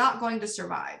 they're not going to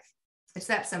survive. It's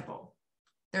that simple.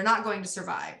 They're not going to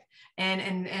survive.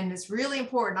 And it's really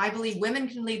important. I believe women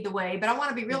can lead the way, but I want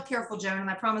to be real careful, Joan, and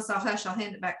I promise I'll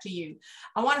hand it back to you.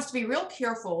 I want us to be real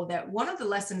careful that one of the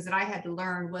lessons that I had to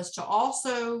learn was to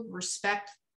also respect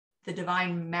the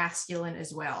divine masculine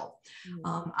as well.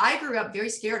 I grew up very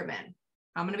scared of men.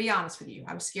 I'm going to be honest with you.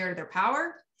 I was scared of their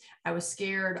power. I was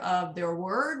scared of their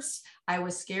words. I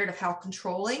was scared of how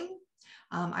controlling.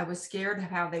 I was scared of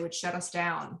how they would shut us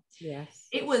down. Yes.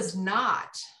 It was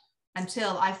not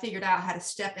until I figured out how to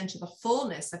step into the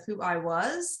fullness of who I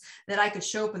was that I could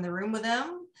show up in the room with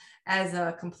them as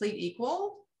a complete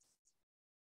equal,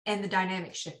 and the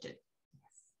dynamic shifted.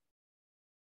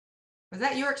 Was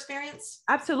that your experience?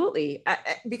 Absolutely.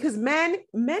 Because men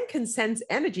can sense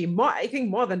energy more, I think,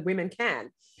 more than women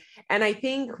can. And I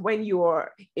think when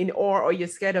you're in awe or you're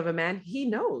scared of a man, he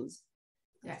knows.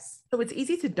 Yes. So it's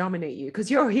easy to dominate you because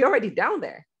you're already down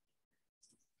there.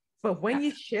 But when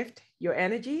you shift your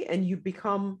energy and you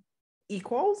become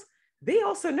equals, they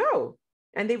also know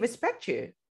and they respect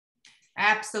you.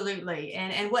 Absolutely.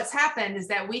 And what's happened is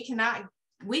that we cannot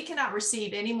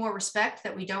receive any more respect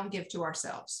that we don't give to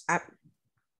ourselves.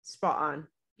 Spot on.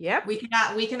 Yep. We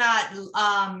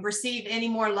cannot receive any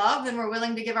more love than we're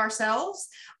willing to give ourselves.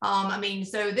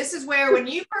 So this is where, when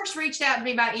you first reached out to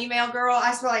me by email, girl, I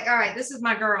was like, all right, this is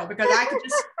my girl, because I could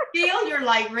just feel your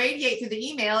light radiate through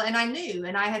the email. And I knew,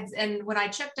 and when I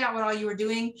checked out what all you were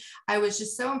doing, I was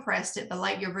just so impressed at the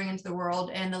light you're bringing to the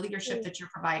world and the leadership that you're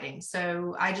providing.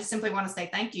 So I just simply want to say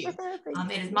thank you.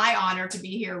 It is my honor to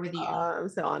be here with you. I'm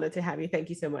so honored to have you. Thank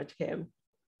you so much, Kim.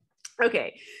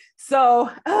 Okay, so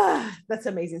that's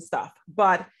amazing stuff.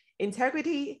 But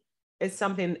integrity is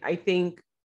something I think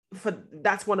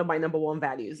that's one of my number one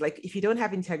values. Like, if you don't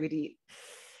have integrity,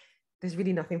 there's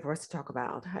really nothing for us to talk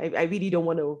about. I really don't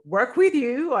want to work with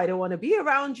you. I don't want to be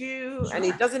around you. Sure. And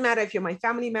it doesn't matter if you're my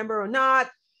family member or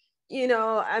not.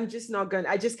 I'm just not going.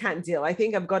 I just can't deal. I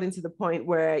think I've gotten to the point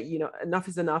where, enough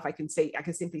is enough. I can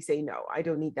simply say no. I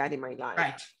don't need that in my life.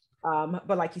 Right.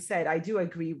 But like you said, I do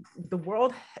agree. The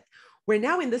world, we're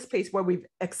now in this place where we've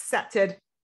accepted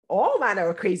all manner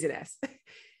of craziness.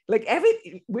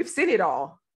 We've seen it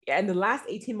all. And the last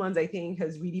 18 months, I think,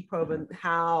 has really proven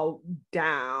how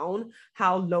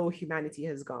low humanity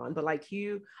has gone. But like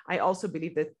you, I also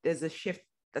believe that there's a shift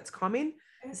that's coming.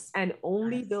 Yes. And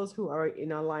only those who are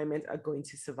in alignment are going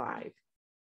to survive.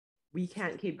 We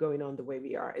can't keep going on the way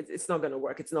we are. It's not going to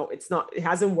work. It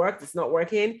hasn't worked. It's not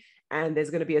working. And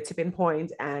there's going to be a tipping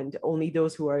point, and only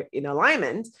those who are in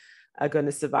alignment are going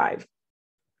to survive.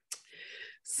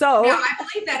 So now, I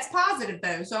believe that's positive,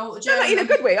 though. So, Joan, in a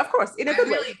good way, of course. In a good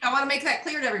way. I want to make that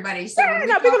clear to everybody. So people are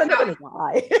not going to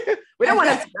die. We don't want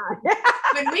to die.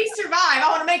 When we survive, I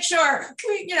want to make sure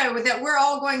that we're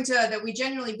all that we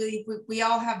genuinely believe we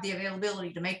all have the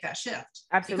availability to make that shift.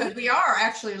 Absolutely. Because we are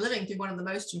actually living through one of the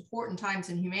most important times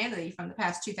in humanity from the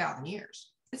past 2,000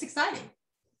 years. It's exciting.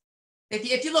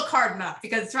 If you look hard enough,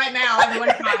 because right now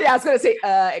everyone's I was going to say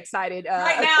excited.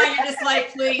 Right now you're just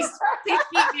like, please keep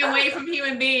me away from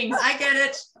human beings. I get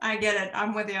it.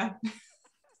 I'm with you.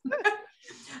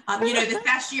 This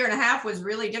past year and a half was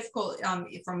really difficult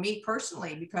for me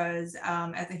personally, because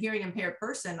as a hearing impaired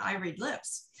person, I read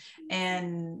lips,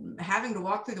 and having to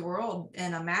walk through the world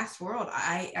in a masked world,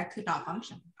 I could not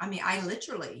function. I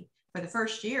literally, for the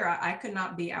first year, I could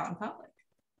not be out in public.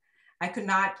 I could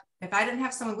not, if I didn't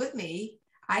have someone with me,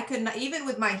 I could not, even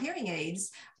with my hearing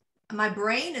aids, my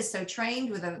brain is so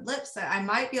trained with the lips that I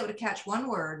might be able to catch one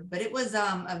word, but it was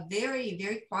a very,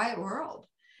 very quiet world.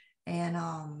 And,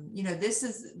 this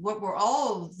is what we're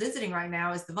all visiting right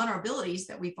now, is the vulnerabilities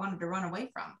that we've wanted to run away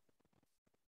from.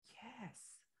 Yes.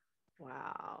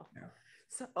 Wow. Yeah.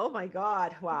 So, oh my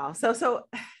God. Wow. So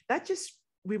that just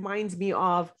reminds me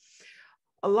of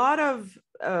a lot of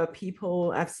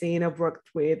people I've seen, I've worked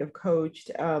with, I've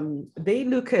coached, they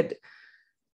look at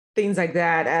things like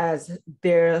that as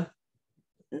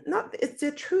it's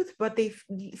their truth, but they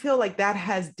feel like that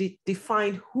has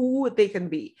defined who they can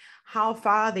be, how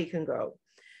far they can go.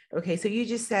 Okay, so you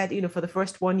just said, for the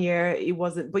first 1 year, it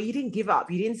wasn't, but you didn't give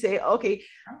up. You didn't say, okay,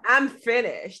 I'm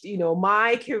finished.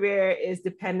 My career is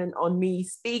dependent on me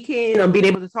speaking, on being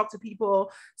able to talk to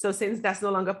people. So since that's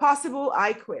no longer possible,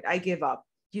 I quit, I give up.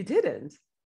 You didn't.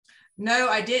 No,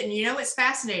 I didn't. You know, it's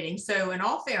fascinating. So in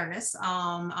all fairness,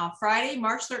 Friday,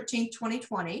 March 13th,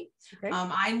 2020, Okay.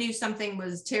 I knew something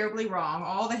was terribly wrong.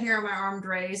 All the hair on my arm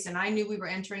raised, and I knew we were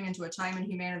entering into a time in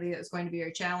humanity that was going to be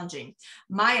very challenging.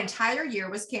 My entire year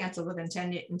was canceled within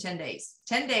 10 days.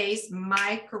 10 days,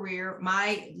 my career,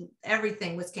 my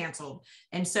everything was canceled.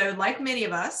 And so like many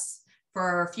of us,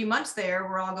 for a few months there,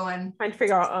 we're all going, Trying to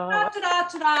figure out,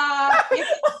 ta-da.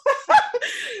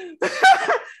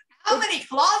 How many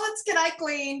closets can I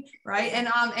clean? Right. And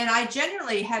I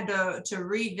genuinely had to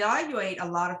reevaluate a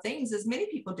lot of things, as many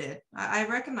people did. I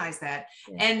recognize that.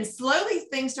 Yeah. And slowly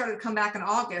things started to come back in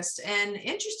August. And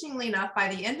interestingly enough,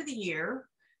 by the end of the year,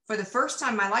 for the first time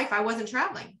in my life, I wasn't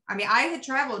traveling. I mean, I had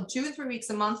traveled 2 and 3 weeks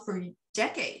a month for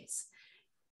decades.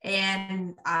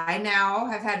 And I now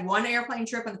have had one airplane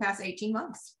trip in the past 18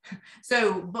 months.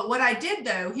 So, but what I did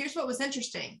though, here's what was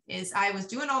interesting is I was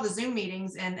doing all the Zoom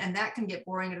meetings and that can get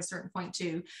boring at a certain point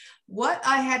too. What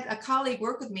I had a colleague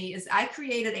work with me is I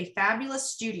created a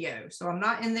fabulous studio. So I'm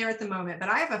not in there at the moment, but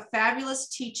I have a fabulous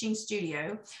teaching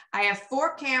studio. I have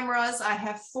 4 cameras. I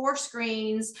have 4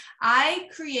 screens. I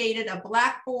created a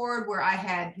blackboard where I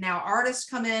had now artists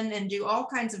come in and do all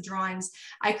kinds of drawings.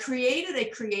 I created a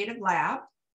creative lab.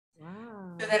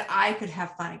 Wow. So that I could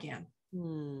have fun again.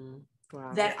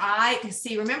 Wow. That I could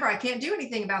see, remember, I can't do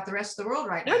anything about the rest of the world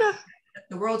right now. No.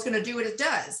 The world's going to do what it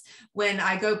does. When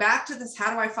I go back to this,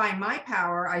 how do I find my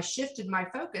power? I shifted my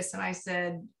focus and I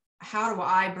said, how do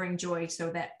I bring joy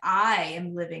so that I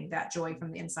am living that joy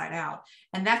from the inside out?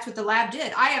 And that's what the lab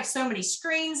did. I have so many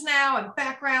screens now and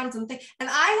backgrounds and things, and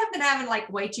I have been having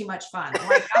like way too much fun.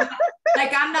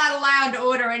 Like I'm not allowed to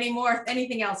order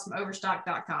anything else from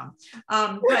overstock.com.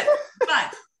 But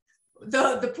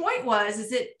the point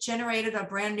is it generated a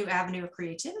brand new avenue of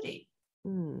creativity.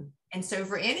 And so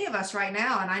for any of us right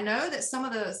now, and I know that some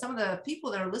of the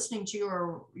people that are listening to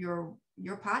your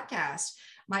podcast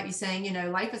might be saying, you know,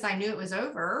 life as I knew it was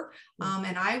over.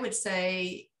 And I would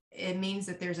say it means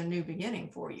that there's a new beginning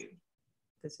for you.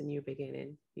 There's a new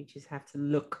beginning. You just have to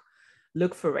look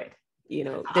for it. You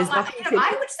know, there's nothing.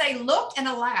 I would say look and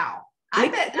allow.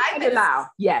 Allow.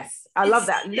 Yes. I love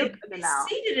that. Look and allow. It's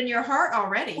seated in your heart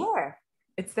already. Yeah,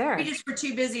 it's there. We just were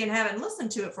too busy and haven't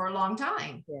listened to it for a long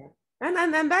time. Yeah.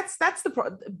 And that's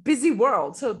the busy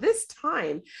world. So this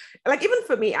time, like even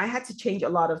for me, I had to change a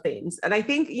lot of things. And I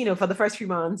think, you know, for the first few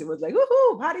months, it was like,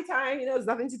 woohoo, party time, you know, there's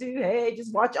nothing to do. Hey,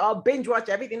 just binge watch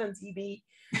everything on TV.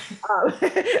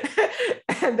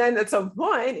 And then at some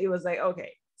point it was like,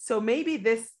 okay, so maybe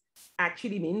this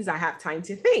actually means I have time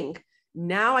to think.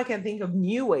 Now I can think of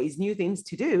new ways, new things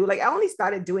to do. Like I only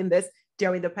started doing this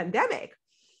during the pandemic.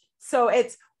 So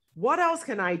it's, what else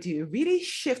can I do? Really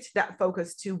shift that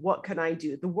focus to what can I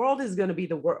do? The world is going to be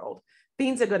the world.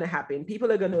 Things are going to happen. People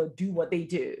are going to do what they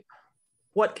do.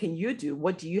 What can you do?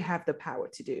 What do you have the power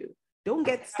to do? Don't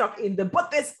get stuck in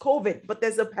but there's COVID, but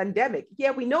there's a pandemic.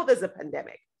 Yeah, we know there's a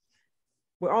pandemic.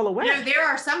 We're all aware. You know, there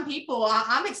are some people,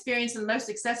 I'm experiencing the most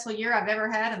successful year I've ever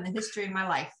had in the history of my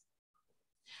life.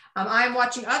 I'm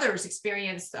watching others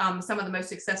experience some of the most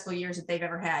successful years that they've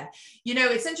ever had. You know,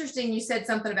 it's interesting. You said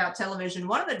something about television.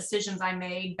 One of the decisions I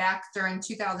made back during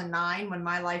 2009 when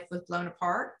my life was blown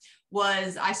apart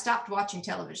was I stopped watching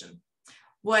television.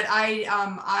 What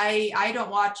I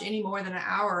don't watch any more than an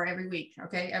hour every week.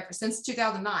 Okay. Ever since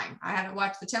 2009, I haven't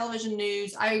watched the television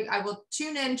news. I will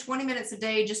tune in 20 minutes a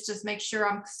day just to make sure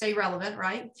I'm stay relevant.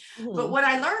 Right. But what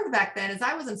I learned back then is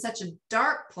I was in such a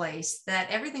dark place that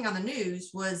everything on the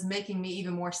news was making me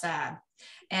even more sad.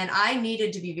 And I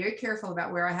needed to be very careful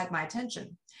about where I had my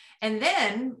attention. And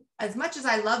then as much as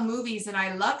I love movies and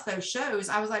I loved those shows,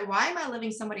 I was like, why am I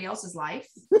living somebody else's life?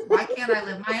 Why can't I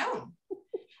live my own?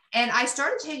 And I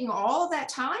started taking all of that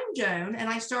time, Joan, and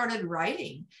I started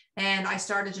writing and I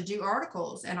started to do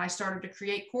articles and I started to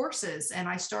create courses and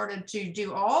I started to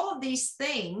do all of these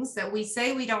things that we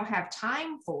say we don't have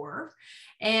time for.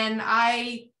 And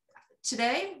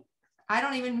today, I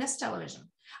don't even miss television.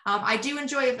 I do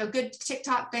enjoy a good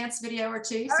TikTok dance video or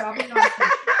two. So I'll be honest.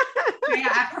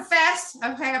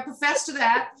 I profess to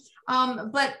that.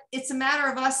 But it's a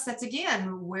matter of us. That's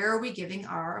again, where are we giving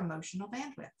our emotional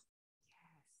bandwidth?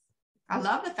 I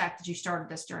love the fact that you started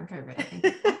this during COVID. I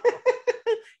think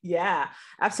yeah,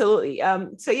 absolutely.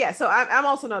 So I'm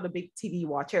also not a big TV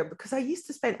watcher because I used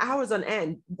to spend hours on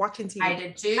end watching TV. I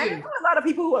did too. I know a lot of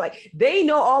people who are like, they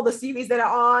know all the series that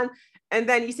are on. And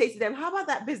then you say to them, how about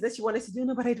that business you wanted to do?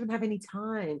 No, but I don't have any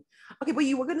time. Okay, but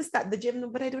you were going to start the gym. No,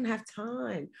 but I don't have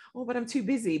time. Oh, but I'm too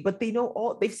busy. But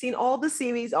they've seen all the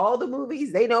series, all the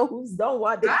movies. They know who's done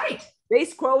what. They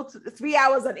scroll 3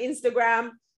 hours on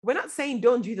Instagram. We're not saying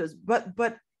don't do those, but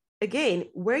again,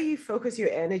 where you focus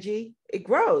your energy, it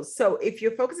grows. So if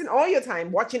you're focusing all your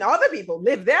time watching other people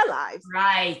live their lives.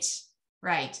 Right.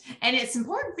 Right. And it's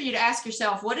important for you to ask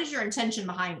yourself, what is your intention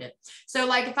behind it? So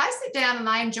like if I sit down and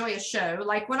I enjoy a show,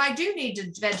 like when I do need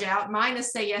to veg out, mine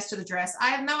is say yes to the dress. I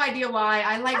have no idea why.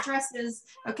 I like dresses.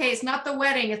 Okay. It's not the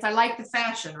wedding. It's I like the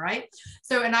fashion. Right.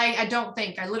 So, and I don't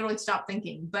think, I literally stop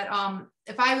thinking. But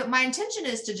if my intention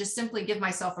is to just simply give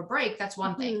myself a break, that's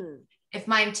one thing. If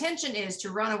my intention is to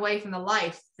run away from the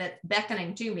life that's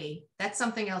beckoning to me, that's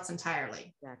something else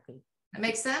entirely. Exactly. That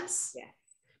makes sense? Yeah.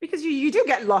 Because you do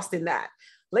get lost in that.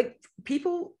 Like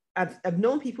people, I've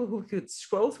known people who could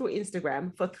scroll through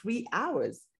Instagram for 3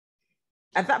 hours.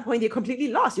 At that point, you're completely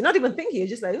lost. You're not even thinking. You're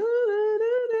just like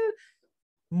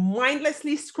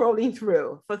mindlessly scrolling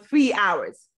through for 3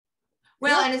 hours.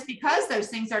 Well, and it's because those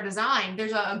things are designed.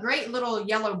 There's a great little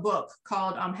yellow book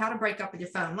called How to Break Up with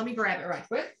Your Phone. Let me grab it right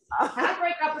quick. How to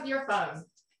Break Up with Your Phone.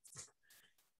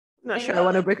 I'm not sure I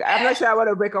want to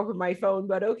break up with my phone,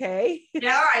 but okay.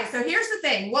 Yeah, all right. So here's the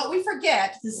thing. What we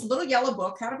forget, this little yellow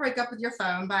book, How to Break Up with Your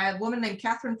Phone by a woman named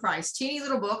Catherine Price. Teeny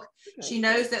little book. Okay. She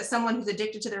knows that someone who's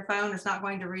addicted to their phone is not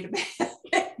going to read about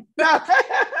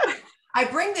it. I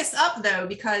bring this up though,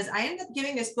 because I ended up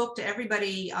giving this book to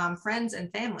everybody, friends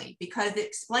and family, because it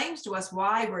explains to us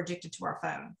why we're addicted to our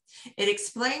phone. It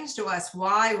explains to us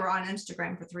why we're on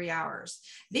Instagram for 3 hours.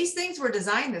 These things were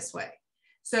designed this way.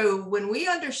 So when we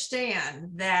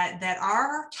understand that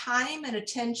our time and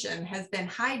attention has been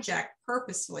hijacked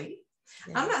purposely,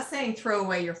 I'm not saying throw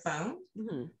away your phone.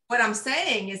 What I'm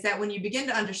saying is that when you begin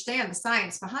to understand the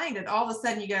science behind it, all of a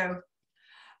sudden you go,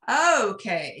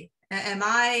 okay, am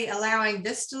I allowing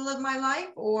this to live my life,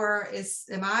 or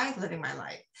am I living my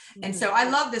life? And so I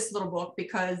love this little book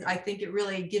because I think it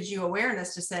really gives you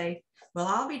awareness to say, well,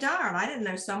 I'll be darned. I didn't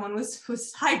know someone was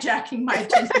hijacking my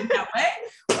attention that way.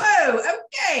 Whoa,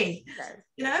 okay.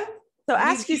 You know? So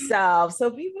ask yourself, so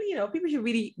people should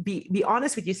really be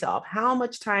honest with yourself. How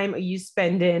much time are you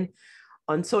spending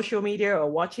on social media or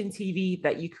watching TV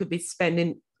that you could be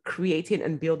spending creating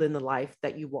and building the life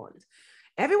that you want?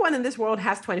 Everyone in this world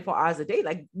has 24 hours a day.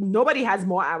 Like nobody has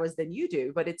more hours than you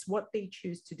do, but it's what they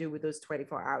choose to do with those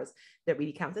 24 hours that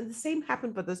really counts. And the same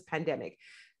happened for this pandemic.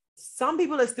 Some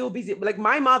people are still busy. Like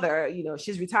my mother,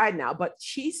 she's retired now, but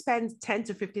she spends 10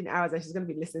 to 15 hours and she's going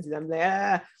to be listening to them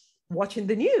there, watching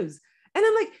the news. And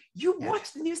I'm like, you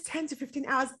watch the news 10 to 15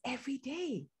 hours every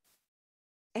day,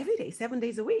 7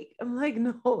 days a week. I'm like,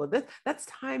 no, that's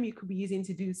time you could be using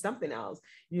to do something else.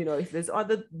 If there's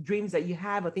other dreams that you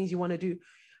have or things you want to do,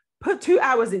 put 2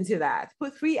 hours into that,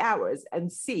 put 3 hours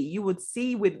and see. You would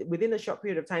see within a short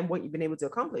period of time what you've been able to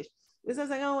accomplish. Because I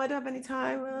was like, oh, I don't have any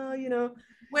time.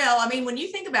 Well, I mean, when you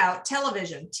think about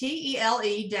television,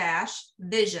 TELE-vision,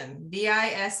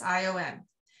 VISION,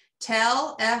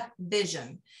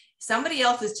 television. Somebody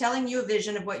else is telling you a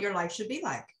vision of what your life should be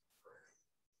like.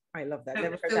 I love that.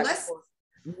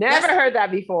 Never heard that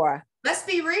before. Let's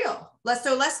be real.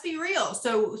 Let's be real.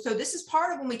 So this is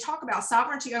part of when we talk about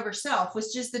sovereignty over self,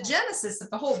 which is the genesis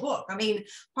of the whole book. I mean,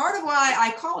 part of why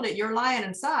I called it Your Lion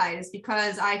Inside is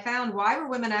because I found, why were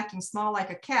women acting small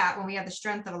like a cat when we had the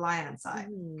strength of a lion inside?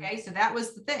 Okay, so that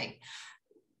was the thing.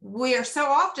 We are so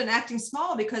often acting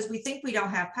small because we think we don't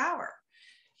have power.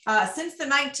 Since the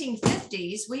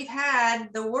 1950s, we've had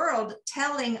the world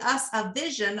telling us a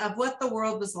vision of what the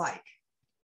world was like.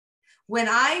 When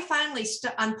I finally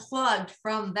unplugged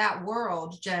from that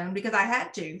world, Joan, because I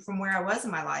had to, from where I was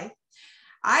in my life,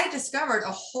 I discovered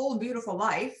a whole beautiful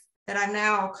life that I've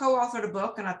now co-authored a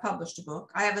book and I've published a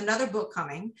book. I have another book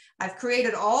coming. I've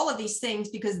created all of these things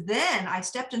because then I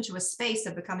stepped into a space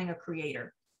of becoming a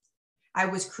creator. I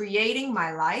was creating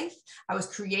my life. I was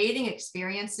creating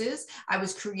experiences. I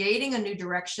was creating a new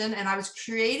direction, and I was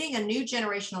creating a new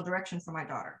generational direction for my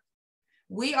daughter.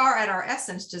 We are at our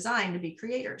essence designed to be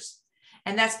creators.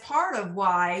 And that's part of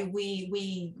why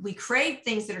we crave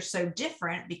things that are so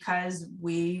different, because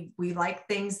we like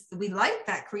things, we like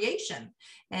that creation.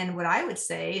 And what I would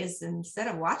say is, instead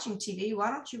of watching TV,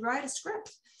 why don't you write a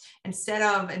script? Instead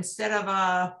of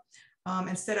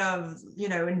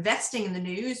investing in the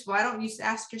news, why don't you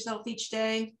ask yourself each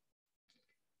day,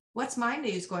 what's my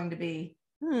news going to be?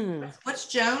 What's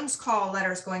Joan's call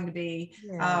letters going to be?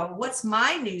 What's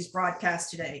my news broadcast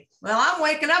today? Well, I'm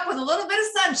waking up with a little bit of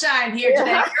sunshine here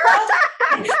today, girl.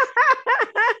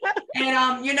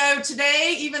 And,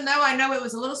 today, even though I know it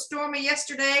was a little stormy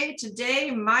yesterday, today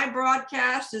my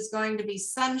broadcast is going to be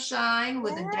sunshine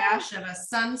with a dash of a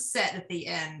sunset at the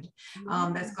end.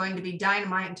 That's going to be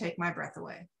dynamite and take my breath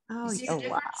away. Oh,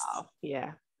 wow.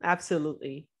 Yeah,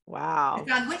 absolutely. Wow.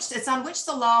 It's on which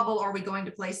syllable are we going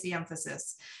to place the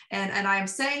emphasis? And I'm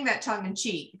saying that tongue in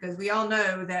cheek because we all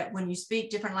know that when you speak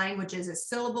different languages, it's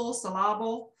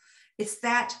syllable. It's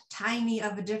that tiny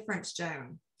of a difference,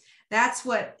 Joan. That's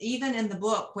what, even in the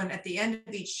book, when at the end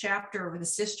of each chapter with the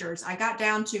sisters, I got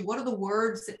down to what are the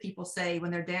words that people say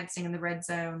when they're dancing in the red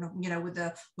zone, you know,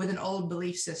 with an old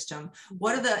belief system.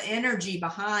 What are the energy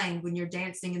behind when you're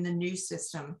dancing in the new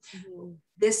system? Mm-hmm.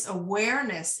 This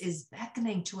awareness is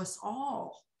beckoning to us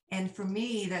all. And for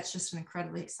me, that's just an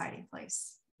incredibly exciting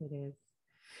place. It is.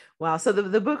 Wow. So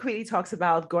the book really talks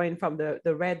about going from the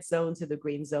red zone to the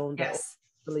green zone. Yes.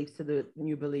 Beliefs to the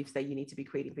new beliefs that you need to be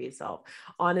creating for yourself.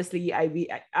 Honestly,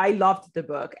 I loved the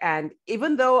book. And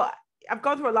even though I've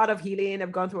gone through a lot of healing,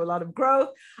 I've gone through a lot of growth,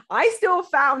 I still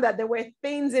found that there were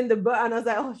things in the book and I was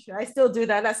like, oh, should I still do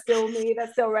that? That's still me.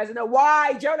 That's still resonant.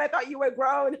 Why, Joan? I thought you were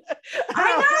grown.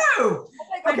 I know.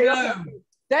 Like, okay, I know. Okay.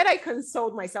 Then I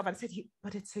consoled myself and said,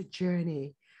 but it's a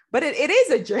journey. But it is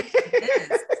a journey.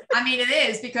 It is. I mean, it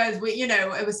is because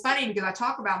it was funny because I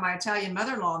talk about my Italian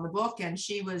mother-in-law in the book, and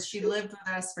she lived with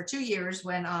us for 2 years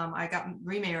when I got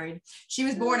remarried. She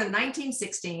was born in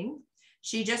 1916.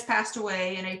 She just passed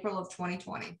away in April of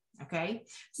 2020. Okay.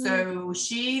 So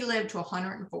she lived to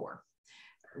 104.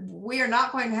 We are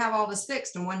not going to have all this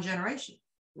fixed in one generation.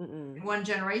 In one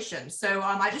generation. So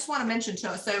I just want to mention,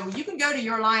 so you can go to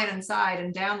Your Lion Inside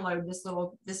and download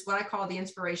this what I call the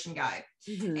inspiration guide.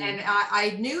 And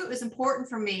I knew it was important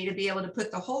for me to be able to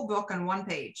put the whole book on one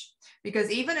page,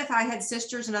 because even if I had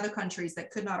sisters in other countries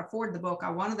that could not afford the book, I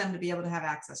wanted them to be able to have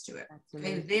access to it.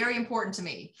 It was very important to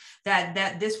me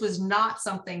that this was not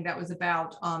something that was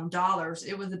about dollars.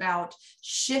 It was about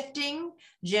shifting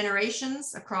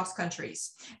generations across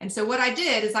countries. And so what I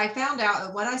did is I found out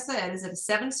that what I said is that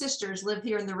 7 sisters live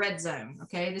here in the red zone.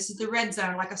 Okay. This is the red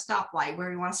zone, like a stoplight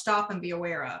where you want to stop and be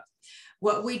aware of.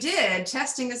 What we did,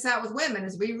 testing this out with women,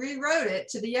 is we rewrote it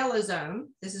to the yellow zone.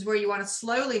 This is where you want to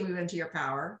slowly move into your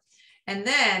power. And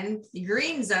then the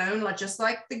green zone, just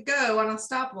like the go on a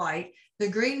stoplight, the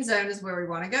green zone is where we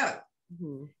want to go.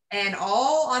 And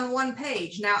all on one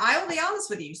page. Now, I will be honest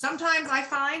with you. Sometimes I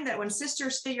find that when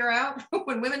sisters figure out,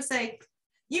 when women say,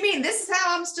 you mean this is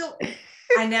how I'm still,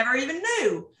 I never even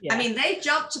knew. Yeah. I mean, they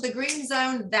jump to the green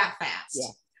zone that fast. Yeah.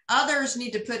 Others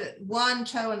need to put one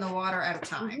toe in the water at a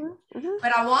time.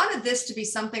 But I wanted this to be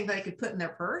something that they could put in their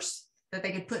purse, that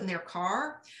they could put in their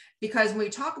car. Because when we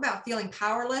talk about feeling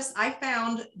powerless, I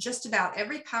found just about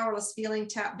every powerless feeling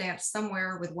tap dance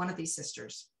somewhere with one of these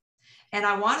sisters. And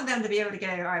I wanted them to be able to go,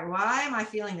 all right, why am I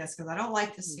feeling this? Because I don't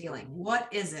like this feeling. What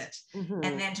is it?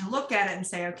 And then to look at it and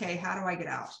say, okay, how do I get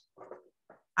out?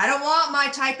 I don't want my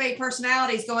type A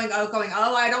personalities going, oh,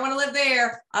 I don't want to live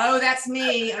there. Oh, that's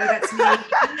me. Oh, that's me.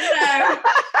 No.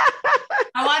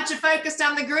 I want you focused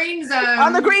on the green zone.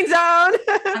 On the green zone.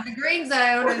 On the green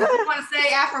zone. And if you want to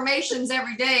say affirmations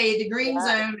every day, the green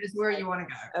zone is where you want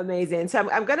to go. Amazing. So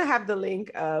I'm going to have the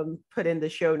link put in the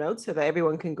show notes so that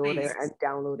everyone can go there and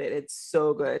download it. It's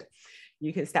so good.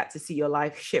 You can start to see your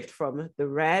life shift from the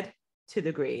red to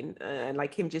the green. And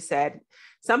like Kim just said,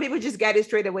 some people just get it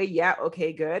straight away. Yeah,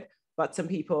 okay, good. But some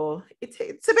people, it's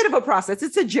a bit of a process.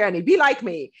 It's a journey. Be like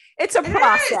me. It's a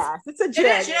process. It's a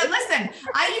journey. Listen,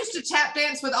 I used to tap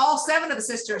dance with all 7 of the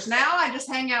sisters. Now I just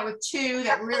hang out with 2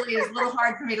 that really is a little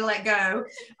hard for me to let go.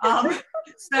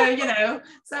 So I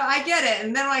get it.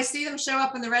 And then when I see them show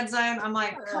up in the red zone, I'm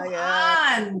like, come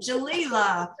on,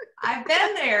 Jalila. I've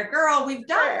been there, girl. We've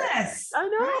done this.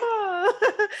 I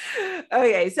know.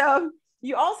 Okay. So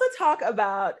you also talk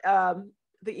about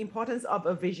the importance of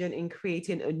a vision in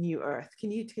creating a new earth. Can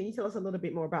you tell us a little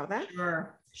bit more about that?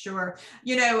 Sure.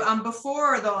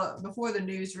 Before the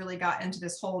news really got into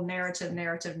this whole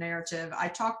narrative, I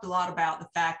talked a lot about the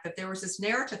fact that there was this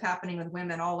narrative happening with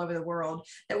women all over the world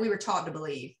that we were taught to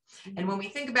believe. And when we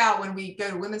think about when we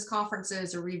go to women's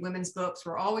conferences or read women's books,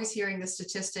 we're always hearing the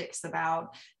statistics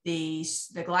about the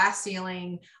glass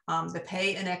ceiling, the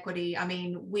pay inequity. I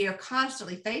mean, we are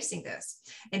constantly facing this.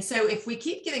 And so if we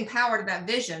keep giving power to that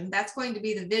vision, that's going to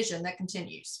be the vision that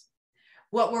continues.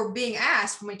 What we're being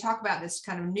asked when we talk about this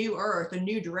kind of new earth, a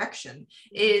new direction,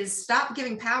 is stop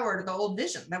giving power to the old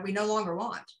vision that we no longer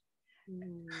want.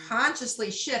 Consciously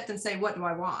shift and say, what do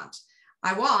I want?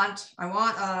 I want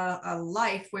a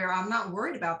life where I'm not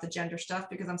worried about the gender stuff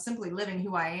because I'm simply living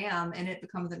who I am and it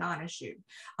becomes a non-issue.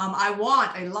 I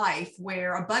want a life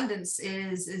where abundance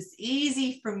is as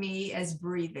easy for me as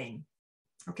breathing.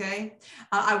 Okay.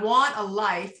 I want a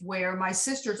life where my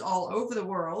sisters all over the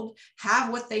world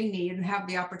have what they need and have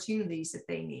the opportunities that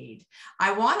they need.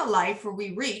 I want a life where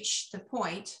we reach the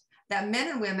point that men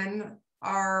and women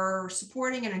are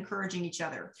supporting and encouraging each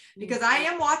other. Because I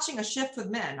am watching a shift with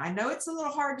men. I know it's a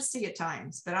little hard to see at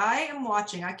times, but I am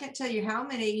watching. I can't tell you how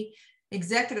many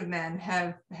executive men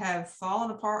have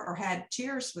fallen apart or had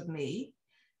tears with me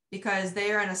because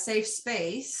they are in a safe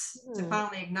space to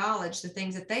finally acknowledge the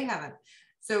things that they haven't.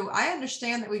 So I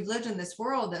understand that we've lived in this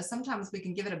world that sometimes we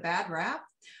can give it a bad rap,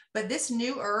 but this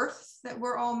new earth that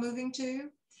we're all moving to,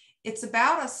 it's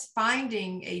about us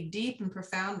finding a deep and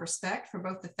profound respect for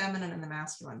both the feminine and the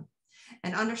masculine,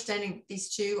 and understanding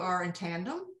these two are in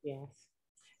tandem. Yes.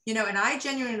 You know, and I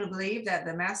genuinely believe that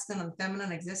the masculine and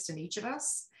feminine exist in each of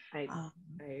us. I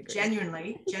agree.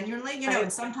 Genuinely, you know,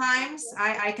 and sometimes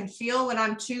I can feel when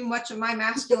I'm too much of my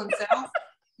masculine self,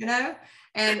 you know,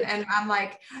 and I'm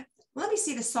like, let me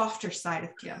see the softer side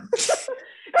of Kim.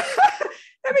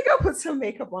 Let me go put some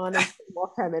makeup on and more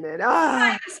feminine.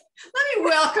 Let me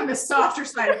welcome the softer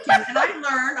side of Kim. And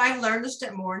I've learned to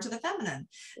step more into the feminine.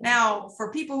 Now,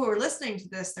 for people who are listening to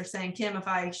this, they're saying, Kim, if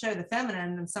I show the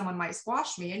feminine, then someone might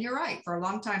squash me. And you're right. For a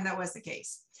long time, that was the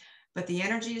case. But the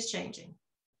energy is changing.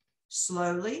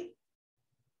 Slowly,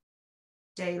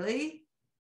 daily,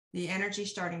 the energy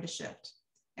is starting to shift.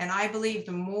 And I believe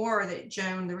the more that,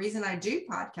 Joan, the reason I do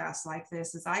podcasts like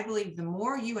this is I believe the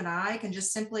more you and I can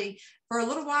just simply, for a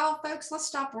little while, folks, let's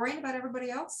stop worrying about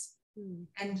everybody else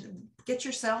and get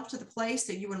yourself to the place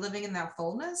that you are living in that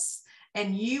fullness.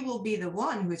 And you will be the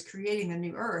one who is creating the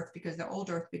new earth, because the old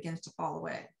earth begins to fall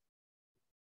away.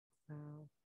 Wow.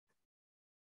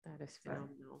 That is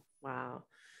phenomenal. Wow.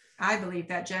 I believe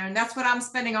that, Joan. That's what I'm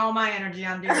spending all my energy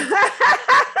on doing.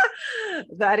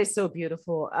 That is so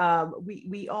beautiful.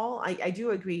 We all, I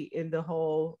do agree in the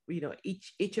whole, you know,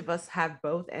 each of us have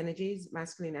both energies,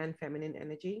 masculine and feminine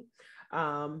energy.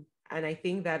 And I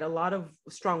think that a lot of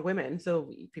strong women,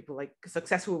 so people like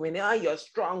successful women, you're a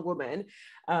strong woman.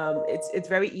 It's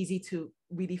very easy to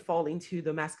really fall into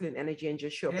the masculine energy and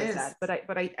just show up as that.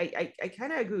 But I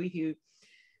kind of agree with you.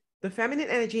 The feminine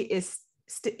energy is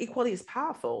equally as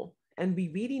powerful, and we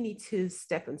really need to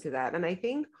step into that. And I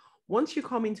think once you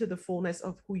come into the fullness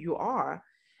of who you are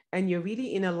and you're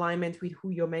really in alignment with who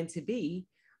you're meant to be,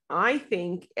 I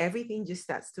think everything just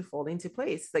starts to fall into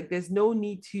place. Like there's no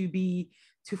need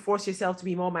to force yourself to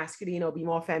be more masculine or be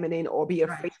more feminine or be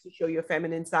afraid to show your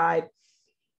feminine side.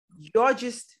 You're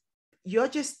just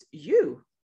you,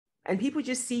 and people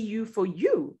just see you for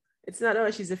you. It's not,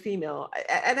 oh, she's a female.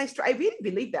 And I really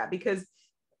believe that, because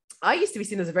I used to be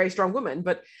seen as a very strong woman,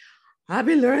 but I've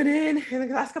been learning in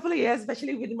the last couple of years,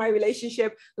 especially with my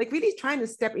relationship, like really trying to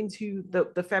step into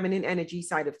the feminine energy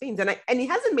side of things. And it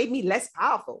hasn't made me less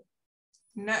powerful.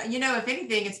 No, you know, if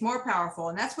anything, it's more powerful.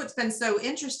 And that's what's been so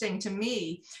interesting to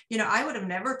me. You know, I would have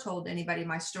never told anybody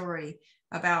my story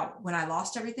about when I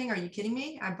lost everything. Are you kidding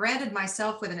me? I branded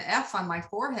myself with an F on my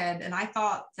forehead, and I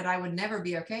thought that I would never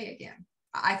be okay again.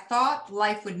 I thought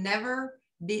life would never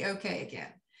be okay again.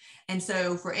 And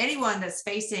so for anyone that's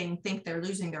think they're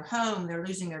losing their home, they're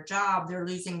losing their job, they're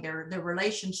losing their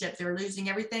relationship, they're losing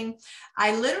everything.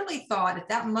 I literally thought at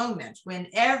that moment when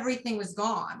everything was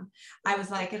gone, I was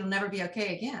like, it'll never be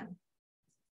okay again.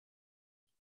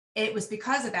 It was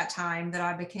because of that time that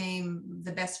I became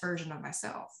the best version of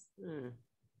myself.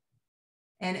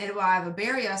 And it will either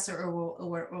bury us or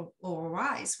will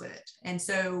rise with it. And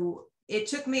so it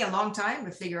took me a long time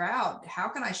to figure out, how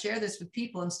can I share this with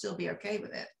people and still be okay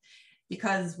with it?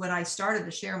 Because when I started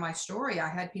to share my story, I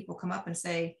had people come up and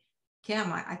say,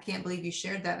 Kim, I can't believe you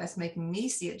shared that. That's making me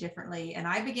see it differently. And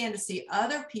I began to see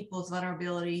other people's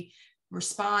vulnerability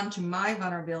respond to my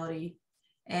vulnerability.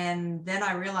 And then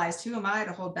I realized, who am I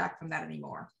to hold back from that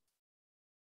anymore?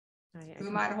 Who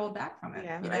am I to hold back from it?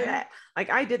 Yeah, you know? like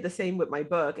I did the same with my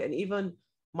book. And even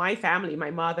my family,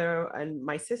 my mother and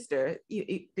my sister,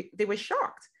 they were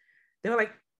shocked. They were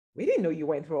like, we didn't know you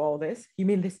went through all this. You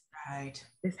mean this? Right.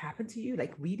 This happened to you?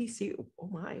 Like really see? Oh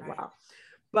my, wow.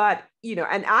 But, you know,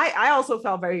 and I also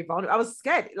felt very vulnerable. I was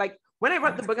scared. Like when I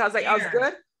wrote the book, I was like, I was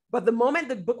good. But the moment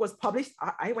the book was published,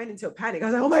 I went into a panic. I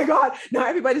was like, oh my God, now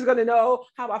everybody's going to know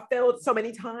how I felt so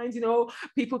many times. You know,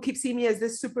 people keep seeing me as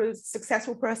this super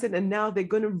successful person. And now they're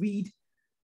going to read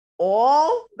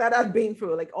all that I've been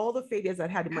through, like all the failures I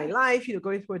had in my life, you know,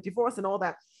 going through a divorce and all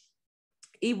that.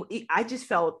 I just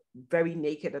felt very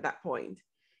naked at that point.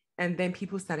 And then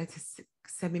people started to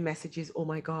send me messages. Oh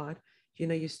my God, you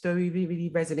know, your story really, really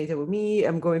resonated with me.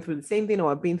 I'm going through the same thing,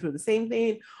 or I've been through the same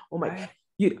thing. Oh my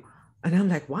God. And I'm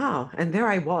like, wow. And there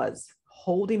I was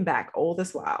holding back all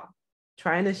this while,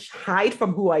 trying to hide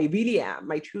from who I really am,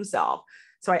 my true self.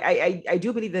 So I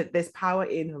do believe that there's power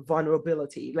in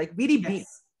vulnerability, like really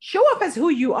show up as who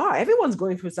you are. Everyone's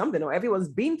going through something, or everyone's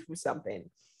been through something.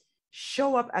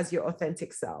 show up as your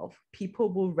authentic self,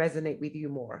 people will resonate with you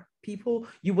more.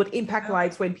 You would impact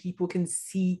lives when people can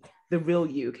see the real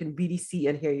you, can really see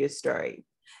and hear your story.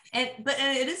 But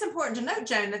it is important to note,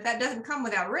 Joan, that doesn't come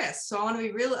without risk. So I want to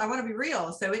be real. I want to be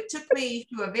real. So it took me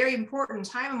to a very important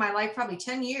time in my life, probably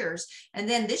 10 years. And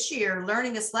then this year,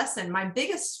 learning this lesson, my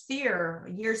biggest fear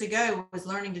years ago was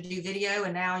learning to do video.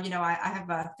 And now, I have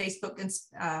a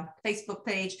Facebook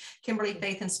page, Kimberly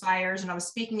Faith Inspires, and I was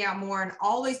speaking out more. And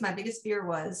always my biggest fear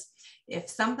was, if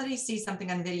somebody sees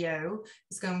something on video,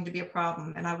 it's going to be a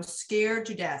problem. And I was scared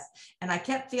to death. And I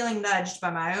kept feeling nudged by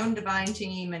my own divine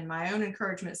team and my own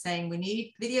encouragement saying, we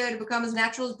need video to become as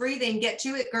natural as breathing. Get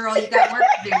to it, girl. You got work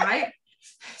to do, right?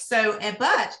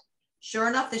 But sure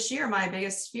enough, this year, my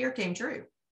biggest fear came true.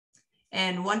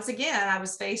 And once again, I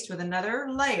was faced with another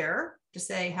layer to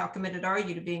say, how committed are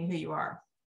you to being who you are?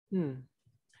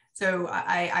 So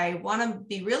I want to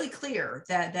be really clear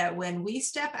that when we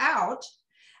step out,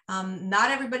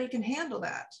 not everybody can handle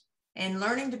that, and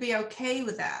learning to be okay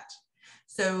with that.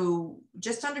 So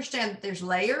just understand that there's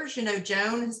layers.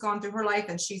 Joan has gone through her life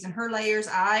and she's in her layers.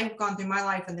 I've gone through my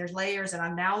life and there's layers, and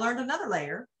I've now learned another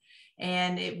layer.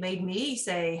 And it made me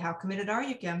say, how committed are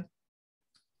you, Kim?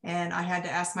 And I had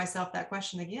to ask myself that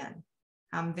question again.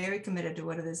 I'm very committed to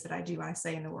what it is that I do and I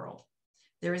say in the world.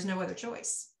 There is no other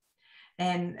choice.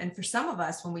 And for some of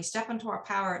us, when we step into our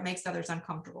power, it makes others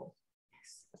uncomfortable.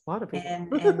 A lot of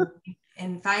people.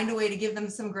 And find a way to give them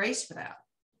some grace for that.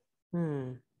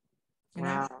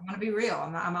 Wow. I want to be real.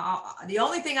 I'm the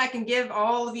only thing I can give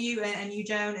all of you and you,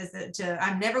 Joan, is that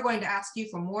I'm never going to ask you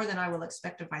for more than I will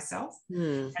expect of myself.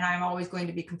 And I'm always going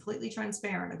to be completely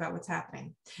transparent about what's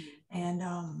happening. And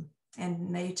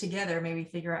maybe together, maybe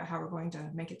figure out how we're going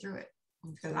to make it through it.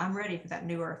 Because I'm ready for that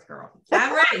new earth, girl.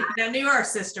 I'm ready for that new earth,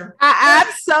 sister.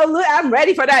 Absolutely. I'm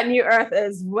ready for that new earth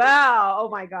as well. Oh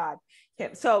my God.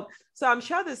 Okay. So I'm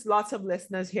sure there's lots of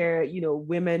listeners here,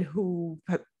 women who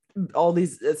have all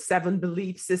these 7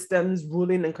 belief systems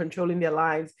ruling and controlling their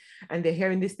lives. And they're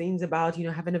hearing these things about,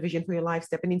 having a vision for your life,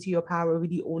 stepping into your power,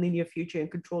 really owning your future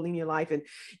and controlling your life. And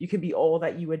you can be all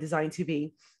that you were designed to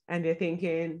be. And they're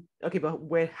thinking, okay,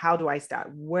 but how do I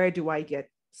start? Where do I get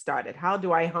started? How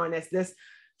do I harness this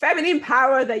feminine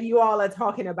power that you all are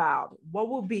talking about? What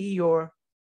will be your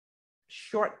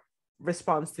short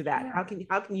response to that? How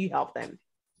can you help them?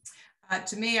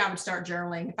 To me, I would start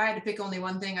journaling. If I had to pick only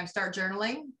one thing, I'd start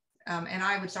journaling. And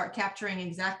I would start capturing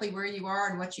exactly where you are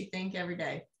and what you think every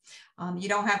day. You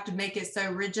don't have to make it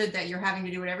so rigid that you're having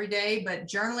to do it every day, but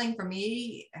journaling for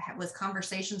me was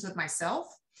conversations with myself.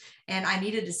 And I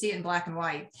needed to see it in black and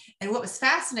white. And what was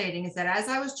fascinating is that as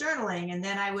I was journaling, and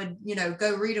then I would,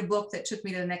 go read a book that took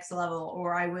me to the next level,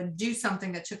 or I would do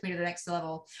something that took me to the next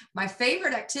level, my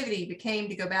favorite activity became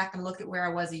to go back and look at where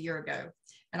I was a year ago.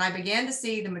 And I began to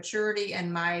see the maturity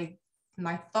and my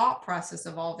thought process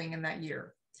evolving in that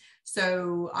year.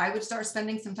 So I would start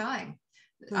spending some time.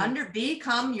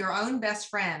 Become your own best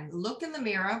friend. Look in the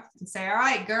mirror and say, all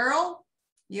right, girl,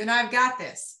 you and I've got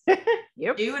this.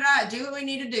 Yep. Do what we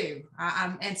need to do.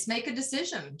 And make a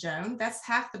decision, Joan. That's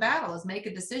half the battle, is make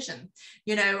a decision.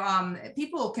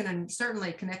 People can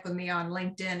certainly connect with me on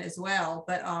LinkedIn as well,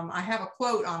 but I have a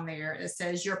quote on there. It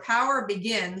says, your power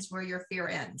begins where your fear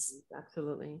ends.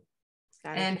 Absolutely.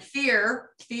 And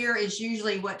fear is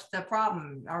usually what's the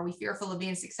problem. Are we fearful of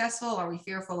being successful? Are we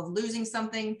fearful of losing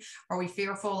something? Are we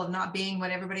fearful of not being what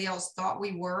everybody else thought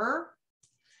we were?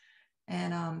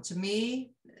 And to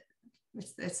me,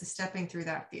 it's a stepping through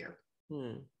that fear.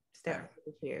 Stepping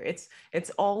through fear. It's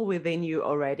all within you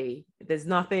already. There's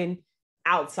nothing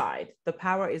outside. The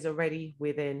power is already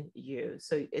within you.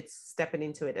 So it's stepping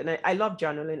into it. And I love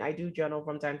journaling. I do journal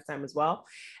from time to time as well.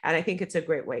 And I think it's a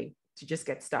great way to just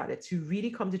get started, to really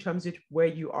come to terms with where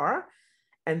you are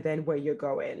and then where you're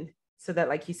going. So that,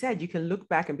 like you said, you can look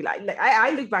back and be like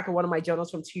I look back at one of my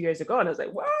journals from 2 years ago and I was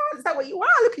like, wow, is that what you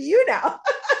are? Look at you now.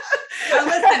 Well,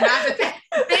 listen,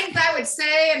 the things I would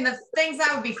say and the things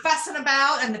I would be fussing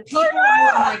about and the people,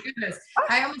 oh my goodness,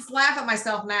 I almost laugh at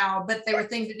myself now, but they were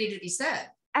things that needed to be said.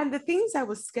 And the things I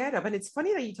was scared of, and it's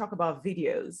funny that you talk about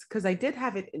videos, because I did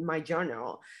have it in my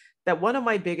journal that one of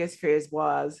my biggest fears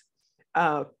was,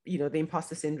 the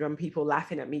imposter syndrome, people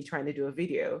laughing at me trying to do a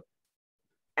video.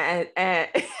 And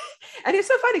it's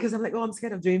so funny because I'm like, oh, I'm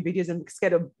scared of doing videos. I'm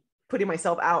scared of putting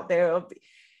myself out there.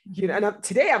 And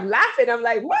today I'm laughing. I'm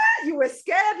like, what? You were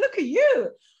scared? Look at you.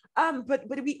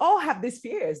 But we all have these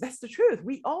fears. That's the truth.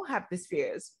 We all have these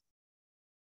fears.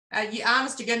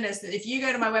 Honest to goodness, if you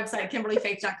go to my website,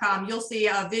 kimberlyfaith.com, you'll see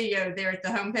a video there at the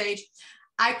homepage.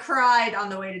 I cried on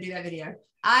the way to do that video.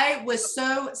 I was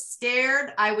so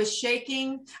scared. I was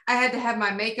shaking. I had to have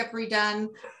my makeup redone.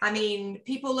 I mean,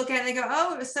 people look at it and they go,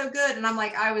 "Oh, it was so good." And I'm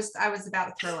like, I was about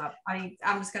to throw up. I'm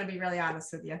just going to be really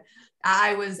honest with you.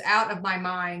 I was out of my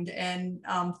mind and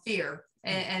fear.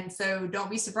 And so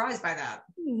don't be surprised by that.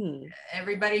 Mm-hmm.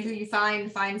 Everybody who you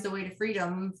find finds a way to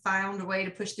freedom, found a way to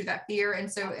push through that fear.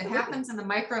 And so it happens in the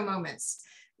micro moments.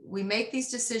 We make these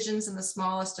decisions in the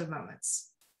smallest of moments.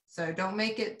 So don't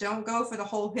go for the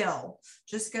whole hill.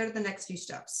 Just go to the next few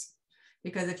steps.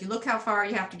 Because if you look how far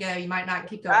you have to go, you might not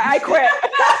keep going. I quit.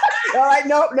 All right,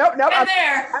 nope. I'm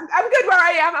there. I'm good where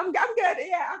I am. I'm good.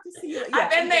 Yeah, I'll just see you. Yeah.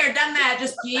 I've been there, done that.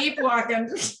 Just keep walking.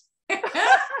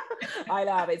 I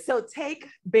love it. So take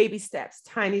baby steps,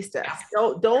 tiny steps.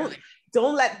 Don't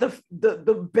let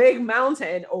the big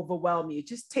mountain overwhelm you.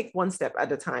 Just take one step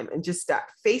at a time and just start.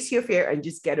 Face your fear and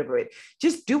just get over it.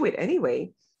 Just do it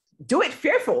anyway. Do it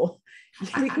fearful.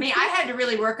 I mean, I had to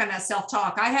really work on that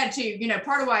self-talk. I had to,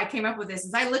 part of why I came up with this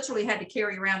is I literally had to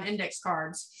carry around index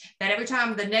cards that every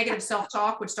time the negative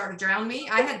self-talk would start to drown me,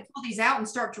 I had to pull these out and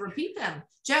start to repeat them.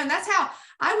 Joan, that's how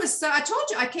I was. So I told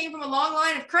you, I came from a long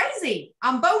line of crazy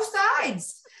on both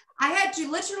sides. I had to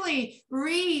literally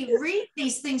reread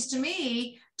these things to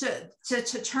me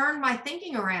to turn my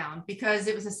thinking around because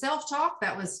it was a self-talk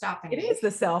that was stopping me. It is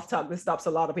the self-talk that stops a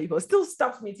lot of people. It still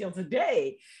stops me till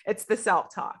today. It's the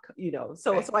self-talk,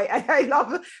 So, right. So I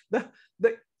love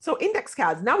so index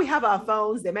cards. Now we have our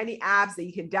phones. There are many apps that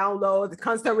you can download, the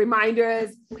constant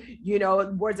reminders,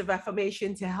 words of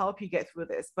affirmation to help you get through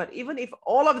this. But even if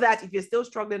all of that, if you're still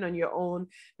struggling on your own,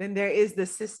 then there is the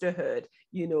sisterhood.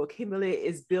 Kimberly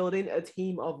is building a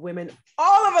team of women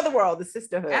all over the world, the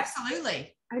sisterhood.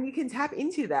 Absolutely. And you can tap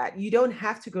into that. You don't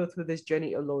have to go through this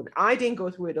journey alone. I didn't go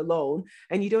through it alone,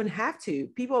 and you don't have to.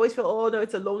 People always feel, oh no,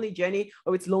 it's a lonely journey,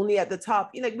 or it's lonely at the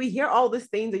top. We hear all these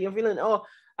things and you're feeling, oh,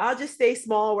 I'll just stay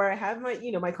small where I have my,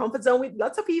 my comfort zone with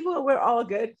lots of people and we're all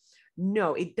good.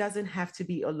 No, it doesn't have to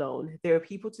be alone. There are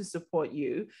people to support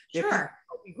you. There are people to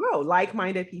help you grow,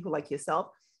 like-minded people like yourself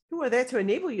who are there to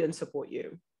enable you and support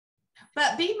you.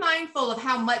 But be mindful of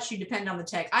how much you depend on the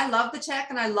tech. I love the tech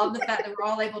and I love the fact that we're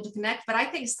all able to connect, but I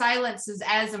think silence is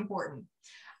as important.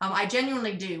 I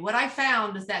genuinely do. What I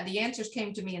found is that the answers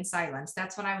came to me in silence.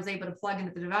 That's when I was able to plug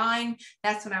into the divine.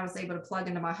 That's when I was able to plug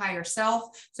into my higher self.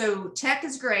 So tech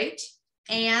is great.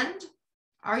 And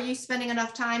are you spending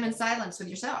enough time in silence with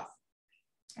yourself?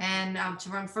 And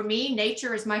for me,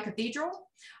 nature is my cathedral.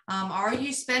 Are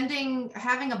you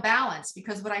having a balance?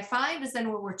 Because what I find is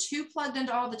then when we're too plugged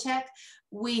into all the tech,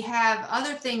 we have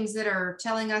other things that are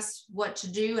telling us what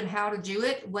to do and how to do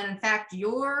it, when in fact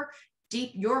your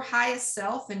highest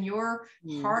self and your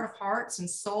heart of hearts and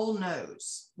soul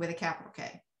knows, with a capital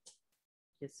K.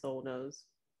 Your soul knows.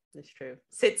 That's true.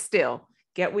 Sit still.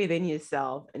 Get within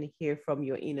yourself and hear from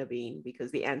your inner being,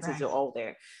 because the answers are all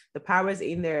there. The power is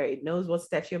in there. It knows what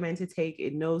steps you're meant to take.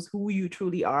 It knows who you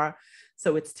truly are.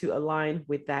 So it's to align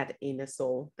with that inner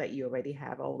soul that you already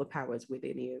have. All the powers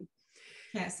within you.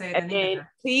 Can't say it anymore.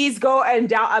 Please go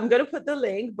and I'm going to put the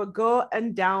link, but go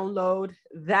and download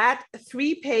that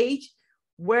 3-page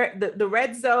where the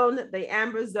red zone, the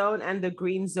amber zone, and the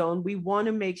green zone. We want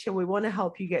to make sure, we want to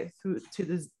help you get through to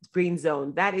the green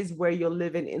zone. That is where you're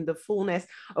living in the fullness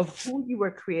of who you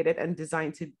were created and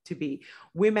designed to be.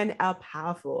 Women are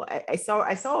powerful. I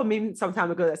saw a meme some time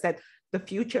ago that said, the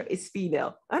future is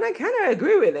female. And I kind of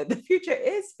agree with it. The future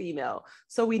is female.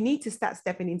 So we need to start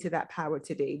stepping into that power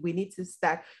today. We need to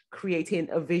start creating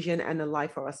a vision and a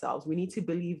life for ourselves. We need to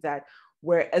believe that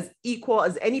we're as equal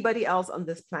as anybody else on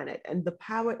this planet. And the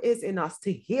power is in us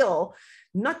to heal,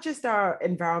 not just our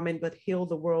environment, but heal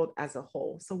the world as a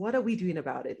whole. So what are we doing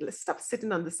about it? Let's stop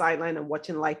sitting on the sideline and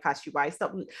watching life pass you by.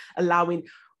 Stop allowing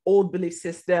old belief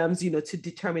systems, to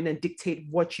determine and dictate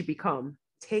what you become.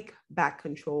 Take back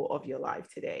control of your life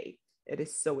today. It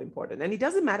is so important. And it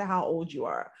doesn't matter how old you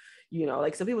are.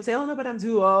 Like some people say, oh no, but I'm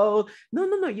too old.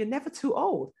 No, you're never too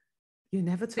old. You're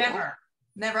never too old.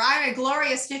 Never. I'm a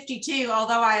glorious 52,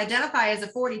 although I identify as a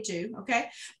 42. Okay.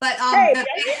 But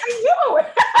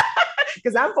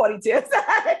because I'm 42.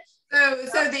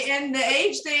 So the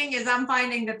age thing is, I'm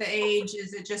finding that the age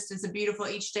is, it just is a beautiful,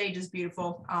 each stage is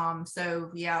beautiful.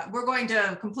 So yeah, we're going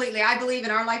to completely, I believe in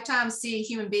our lifetime, see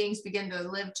human beings begin to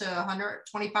live to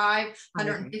 125,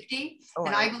 150.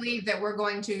 And I believe that we're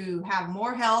going to have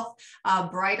more health, a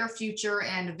brighter future,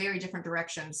 and a very different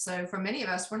direction. So for many of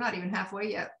us, we're not even halfway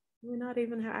yet. We're not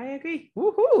even, I agree.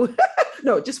 Woohoo.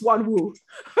 No, just one woo.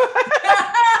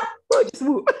 Just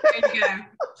woo. There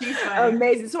you go.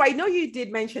 Amazing. So I know you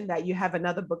did mention that you have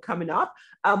another book coming up.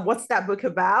 What's that book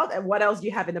about, and what else do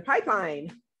you have in the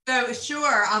pipeline? So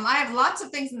sure, I have lots of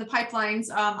things in the pipelines.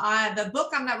 The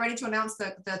book, I'm not ready to announce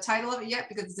the title of it yet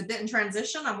because it's a bit in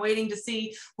transition. I'm waiting to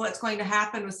see what's going to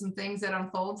happen with some things that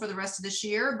unfold for the rest of this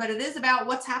year. But it is about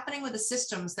what's happening with the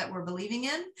systems that we're believing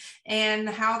in and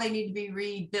how they need to be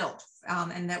rebuilt.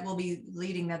 And that will be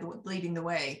leading the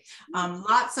way.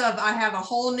 I have a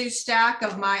whole new stack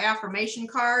of my affirmation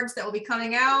cards that will be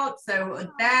coming out. So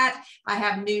that I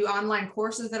have new online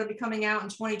courses that will be coming out in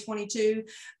 2022.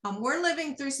 We're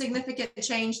living through significant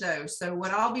change though. So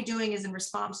what I'll be doing is in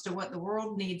response to what the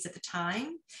world needs at the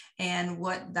time and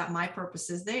what that my purpose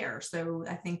is there. So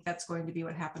I think that's going to be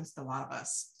what happens to a lot of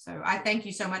us. So I thank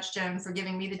you so much, Joan, for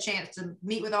giving me the chance to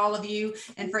meet with all of you.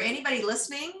 And for anybody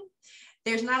listening,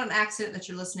 there's not an accident that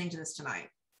you're listening to this tonight.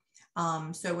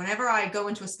 So whenever I go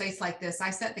into a space like this, I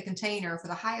set the container for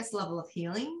the highest level of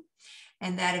healing.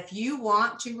 And that if you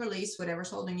want to release whatever's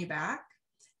holding you back,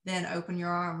 then open your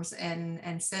arms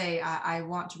and say, I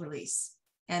want to release.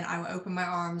 And I will open my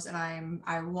arms and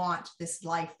I want this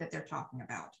life that they're talking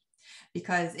about.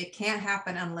 Because it can't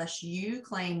happen unless you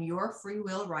claim your free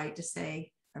will right to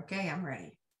say, okay, I'm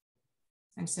ready.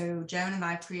 And so Joan and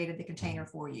I created the container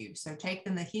for you. So take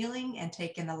in the healing and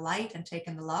take in the light and take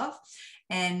in the love.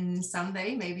 And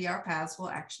someday maybe our paths will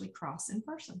actually cross in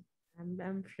person.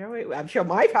 I'm sure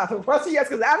my path will cross, yes,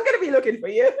 because I'm going to be looking for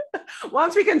you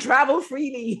once we can travel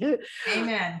freely.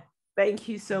 Amen. Thank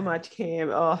you so much, Kim.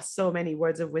 Oh, so many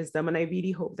words of wisdom. And I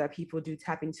really hope that people do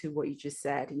tap into what you just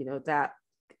said, that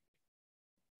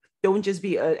don't just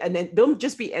be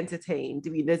entertained. I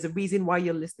mean, there's a reason why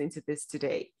you're listening to this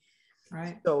today.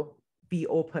 Right. So be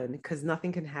open, because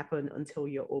nothing can happen until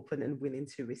you're open and willing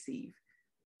to receive.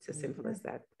 It's as simple as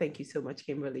that. Thank you so much,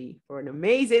 Kimberly, for an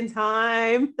amazing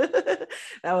time. That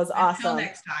was awesome. Until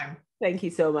next time. Thank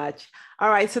you so much. All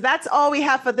right, so that's all we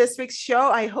have for this week's show.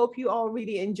 I hope you all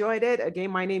really enjoyed it. Again,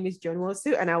 my name is Joan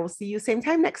Nwosu, and I will see you same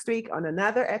time next week on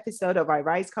another episode of I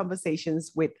Rise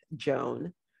Conversations with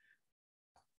Joan.